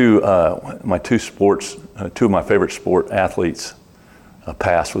of my favorite sport athletes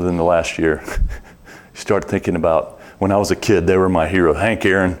passed within the last year. You start thinking about when I was a kid, they were my heroes. Hank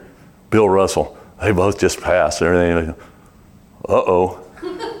Aaron, Bill Russell, they both just passed. Everything. Uh-oh.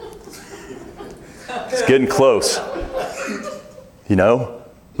 It's getting close.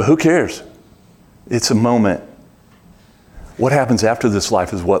 But who cares? It's a moment. What happens after this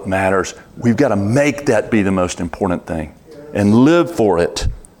life is what matters. We've got to make that be the most important thing and live for it.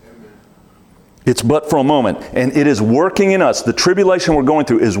 It's but for a moment. And it is working in us. The tribulation we're going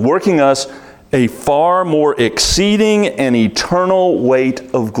through is working a far more exceeding and eternal weight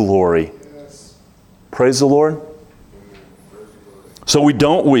of glory. Yes. Praise the Lord. So we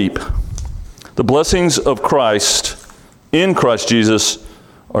don't weep. The blessings of Christ in Christ Jesus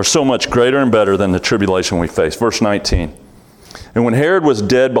are so much greater and better than the tribulation we face. Verse 19. And when Herod was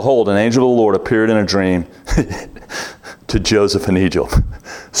dead, behold, an angel of the Lord appeared in a dream to Joseph in Egypt.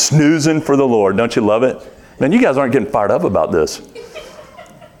 Snoozing for the Lord. Don't you love it? Man, you guys aren't getting fired up about this.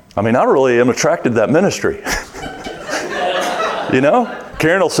 I mean, I really am attracted to that ministry. You know?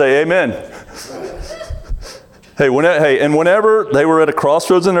 Karen will say amen. And whenever they were at a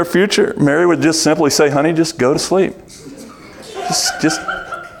crossroads in their future, Mary would just simply say, honey, just go to sleep. Just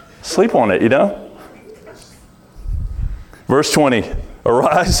sleep on it, you know? Verse 20,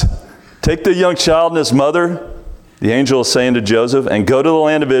 arise, take the young child and his mother, the angel is saying to Joseph, and go to the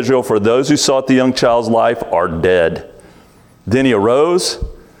land of Israel, for those who sought the young child's life are dead. Then he arose,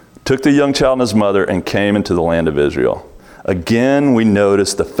 took the young child and his mother, and came into the land of Israel. Again, we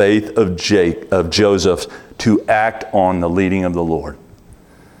notice the faith of Joseph to act on the leading of the Lord.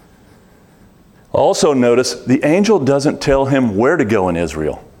 Also notice, the angel doesn't tell him where to go in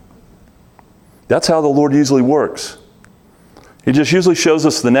Israel. That's how the Lord usually works. He just usually shows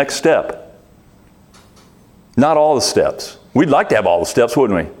us the next step. Not all the steps. We'd like to have all the steps,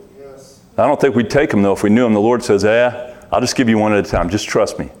 wouldn't we? Yes. I don't think we'd take them, though, if we knew them. The Lord says, I'll just give you one at a time. Just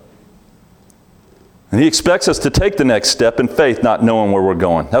trust me. And he expects us to take the next step in faith, not knowing where we're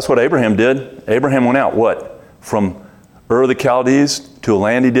going. That's what Abraham did. Abraham went out, what? From Ur of the Chaldees to a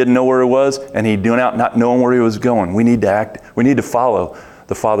land he didn't know where it was, and he went out not knowing where he was going. We need to act. We need to follow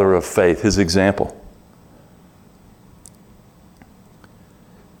the father of faith, his example.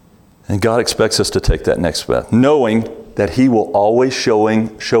 And God expects us to take that next step, knowing that he will always show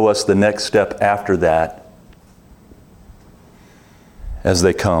us the next step after that as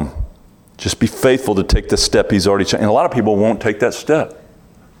they come. Just be faithful to take the step he's already shown. And a lot of people won't take that step.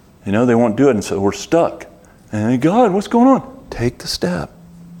 You know, they won't do it, and so we're stuck. And God, what's going on? Take the step.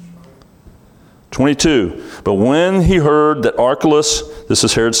 22, but when he heard that Archelaus, this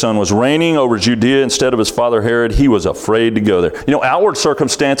is Herod's son, was reigning over Judea instead of his father Herod, he was afraid to go there. You know, outward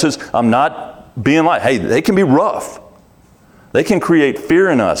circumstances, I'm not being like, hey, they can be rough. They can create fear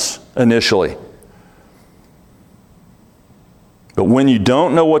in us initially. But when you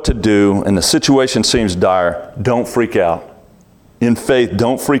don't know what to do and the situation seems dire, don't freak out. In faith,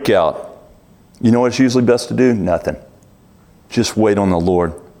 don't freak out. You know what's usually best to do? Nothing. Just wait on the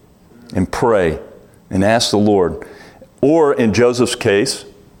Lord and pray and ask the Lord. Or in Joseph's case,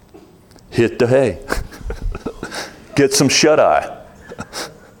 hit the hay. Get some shut-eye.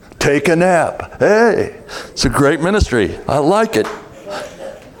 Take a nap. Hey, it's a great ministry. I like it.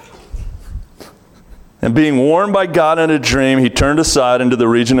 And being warned by God in a dream, he turned aside into the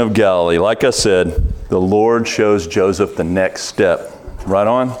region of Galilee. Like I said, the Lord shows Joseph the next step. Right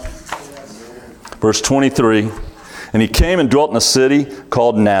on? Verse 23, and he came and dwelt in a city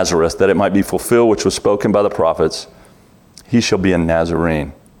called Nazareth, that it might be fulfilled which was spoken by the prophets. He shall be a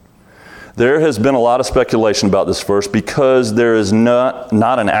Nazarene. There has been a lot of speculation about this verse because there is not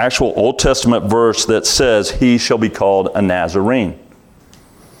an actual Old Testament verse that says he shall be called a Nazarene.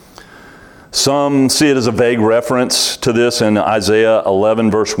 Some see it as a vague reference to this in Isaiah 11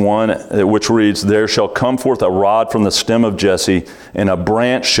 verse 1, which reads, there shall come forth a rod from the stem of Jesse, and a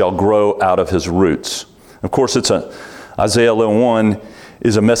branch shall grow out of his roots. Of course, Isaiah 11:1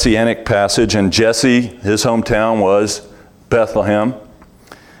 is a messianic passage, and Jesse, his hometown was Bethlehem.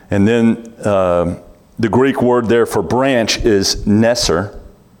 And then the Greek word there for branch is neser.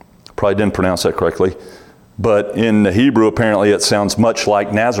 Probably didn't pronounce that correctly. But in the Hebrew, apparently it sounds much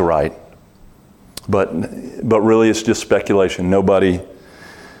like Nazarite. But really it's just speculation.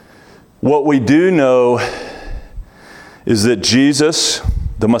 What we do know is that Jesus,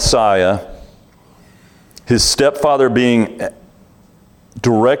 the Messiah, his stepfather being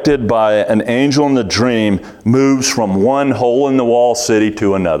directed by an angel in the dream, moves from one hole-in-the-wall city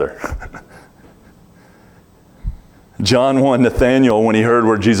to another. John 1, Nathanael, when he heard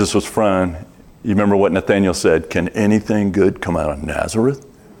where Jesus was from, you remember what Nathanael said? Can anything good come out of Nazareth?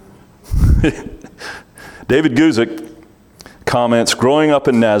 David Guzik comments, growing up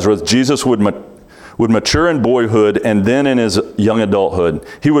in Nazareth, Jesus would mature in boyhood and then in his young adulthood.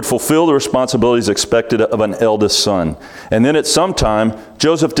 He would fulfill the responsibilities expected of an eldest son. And then at some time,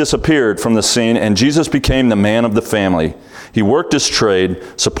 Joseph disappeared from the scene and Jesus became the man of the family. He worked his trade,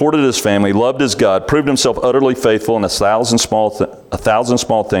 supported his family, loved his God, proved himself utterly faithful in a thousand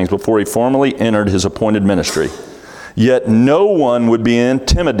small things before he formally entered his appointed ministry. Yet no one would be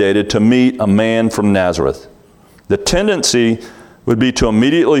intimidated to meet a man from Nazareth. The tendency would be to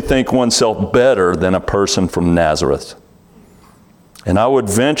immediately think oneself better than a person from Nazareth. And I would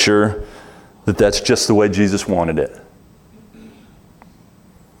venture that that's just the way Jesus wanted it.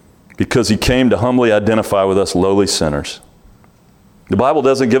 Because he came to humbly identify with us lowly sinners. The Bible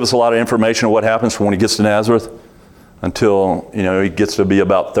doesn't give us a lot of information on what happens when he gets to Nazareth until, he gets to be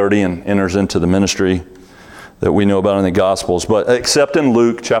about 30 and enters into the ministry that we know about in the Gospels. But except in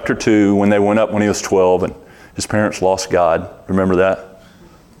Luke chapter 2, when they went up when he was 12 and his parents lost God. Remember that?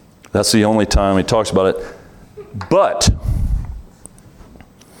 That's the only time he talks about it. But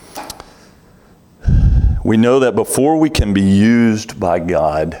we know that before we can be used by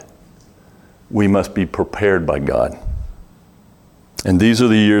God, we must be prepared by God. And these are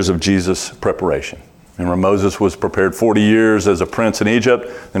the years of Jesus' preparation. And where Moses was prepared 40 years as a prince in Egypt,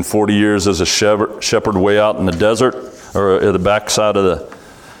 and 40 years as a shepherd way out in the desert, or at the backside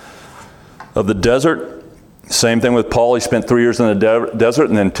of the desert. Same thing with Paul. He spent 3 years in the desert,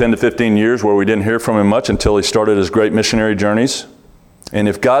 and then 10 to 15 years where we didn't hear from him much until he started his great missionary journeys. And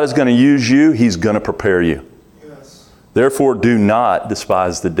if God is going to use you, he's going to prepare you. Yes. Therefore, do not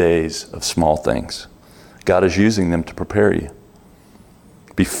despise the days of small things. God is using them to prepare you.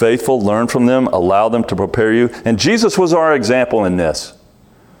 Be faithful, learn from them, allow them to prepare you. And Jesus was our example in this,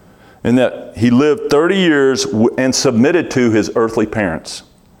 in that he lived 30 years and submitted to his earthly parents.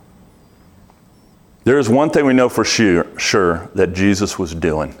 There is one thing we know for sure that Jesus was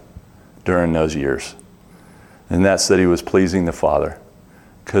doing during those years, and that's that he was pleasing the Father,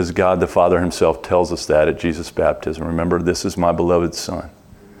 because God the Father himself tells us that at Jesus' baptism. Remember, this is my beloved Son,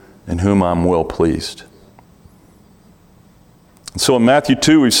 in whom I'm well pleased. So in Matthew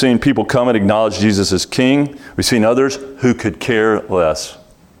 2, we've seen people come and acknowledge Jesus as King. We've seen others who could care less.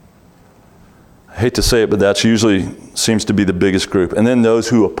 I hate to say it, but that usually seems to be the biggest group. And then those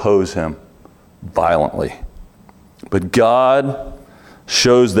who oppose him violently. But God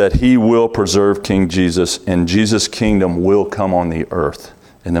shows that he will preserve King Jesus, and Jesus' kingdom will come on the earth.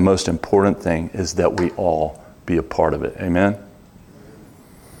 And the most important thing is that we all be a part of it. Amen?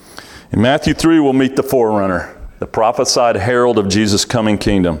 In Matthew 3, we'll meet the forerunner, the prophesied herald of Jesus' coming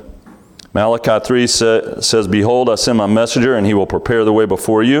kingdom. Malachi 3 says, "Behold, I send my messenger, and he will prepare the way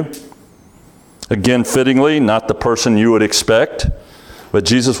before you." Again, fittingly, not the person you would expect, but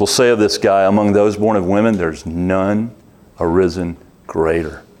Jesus will say of this guy, "Among those born of women, there's none arisen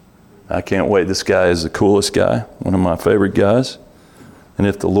greater." I can't wait. This guy is the coolest guy, one of my favorite guys. And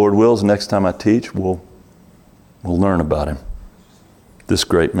if the Lord wills, next time I teach, we'll learn about him, this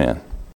great man.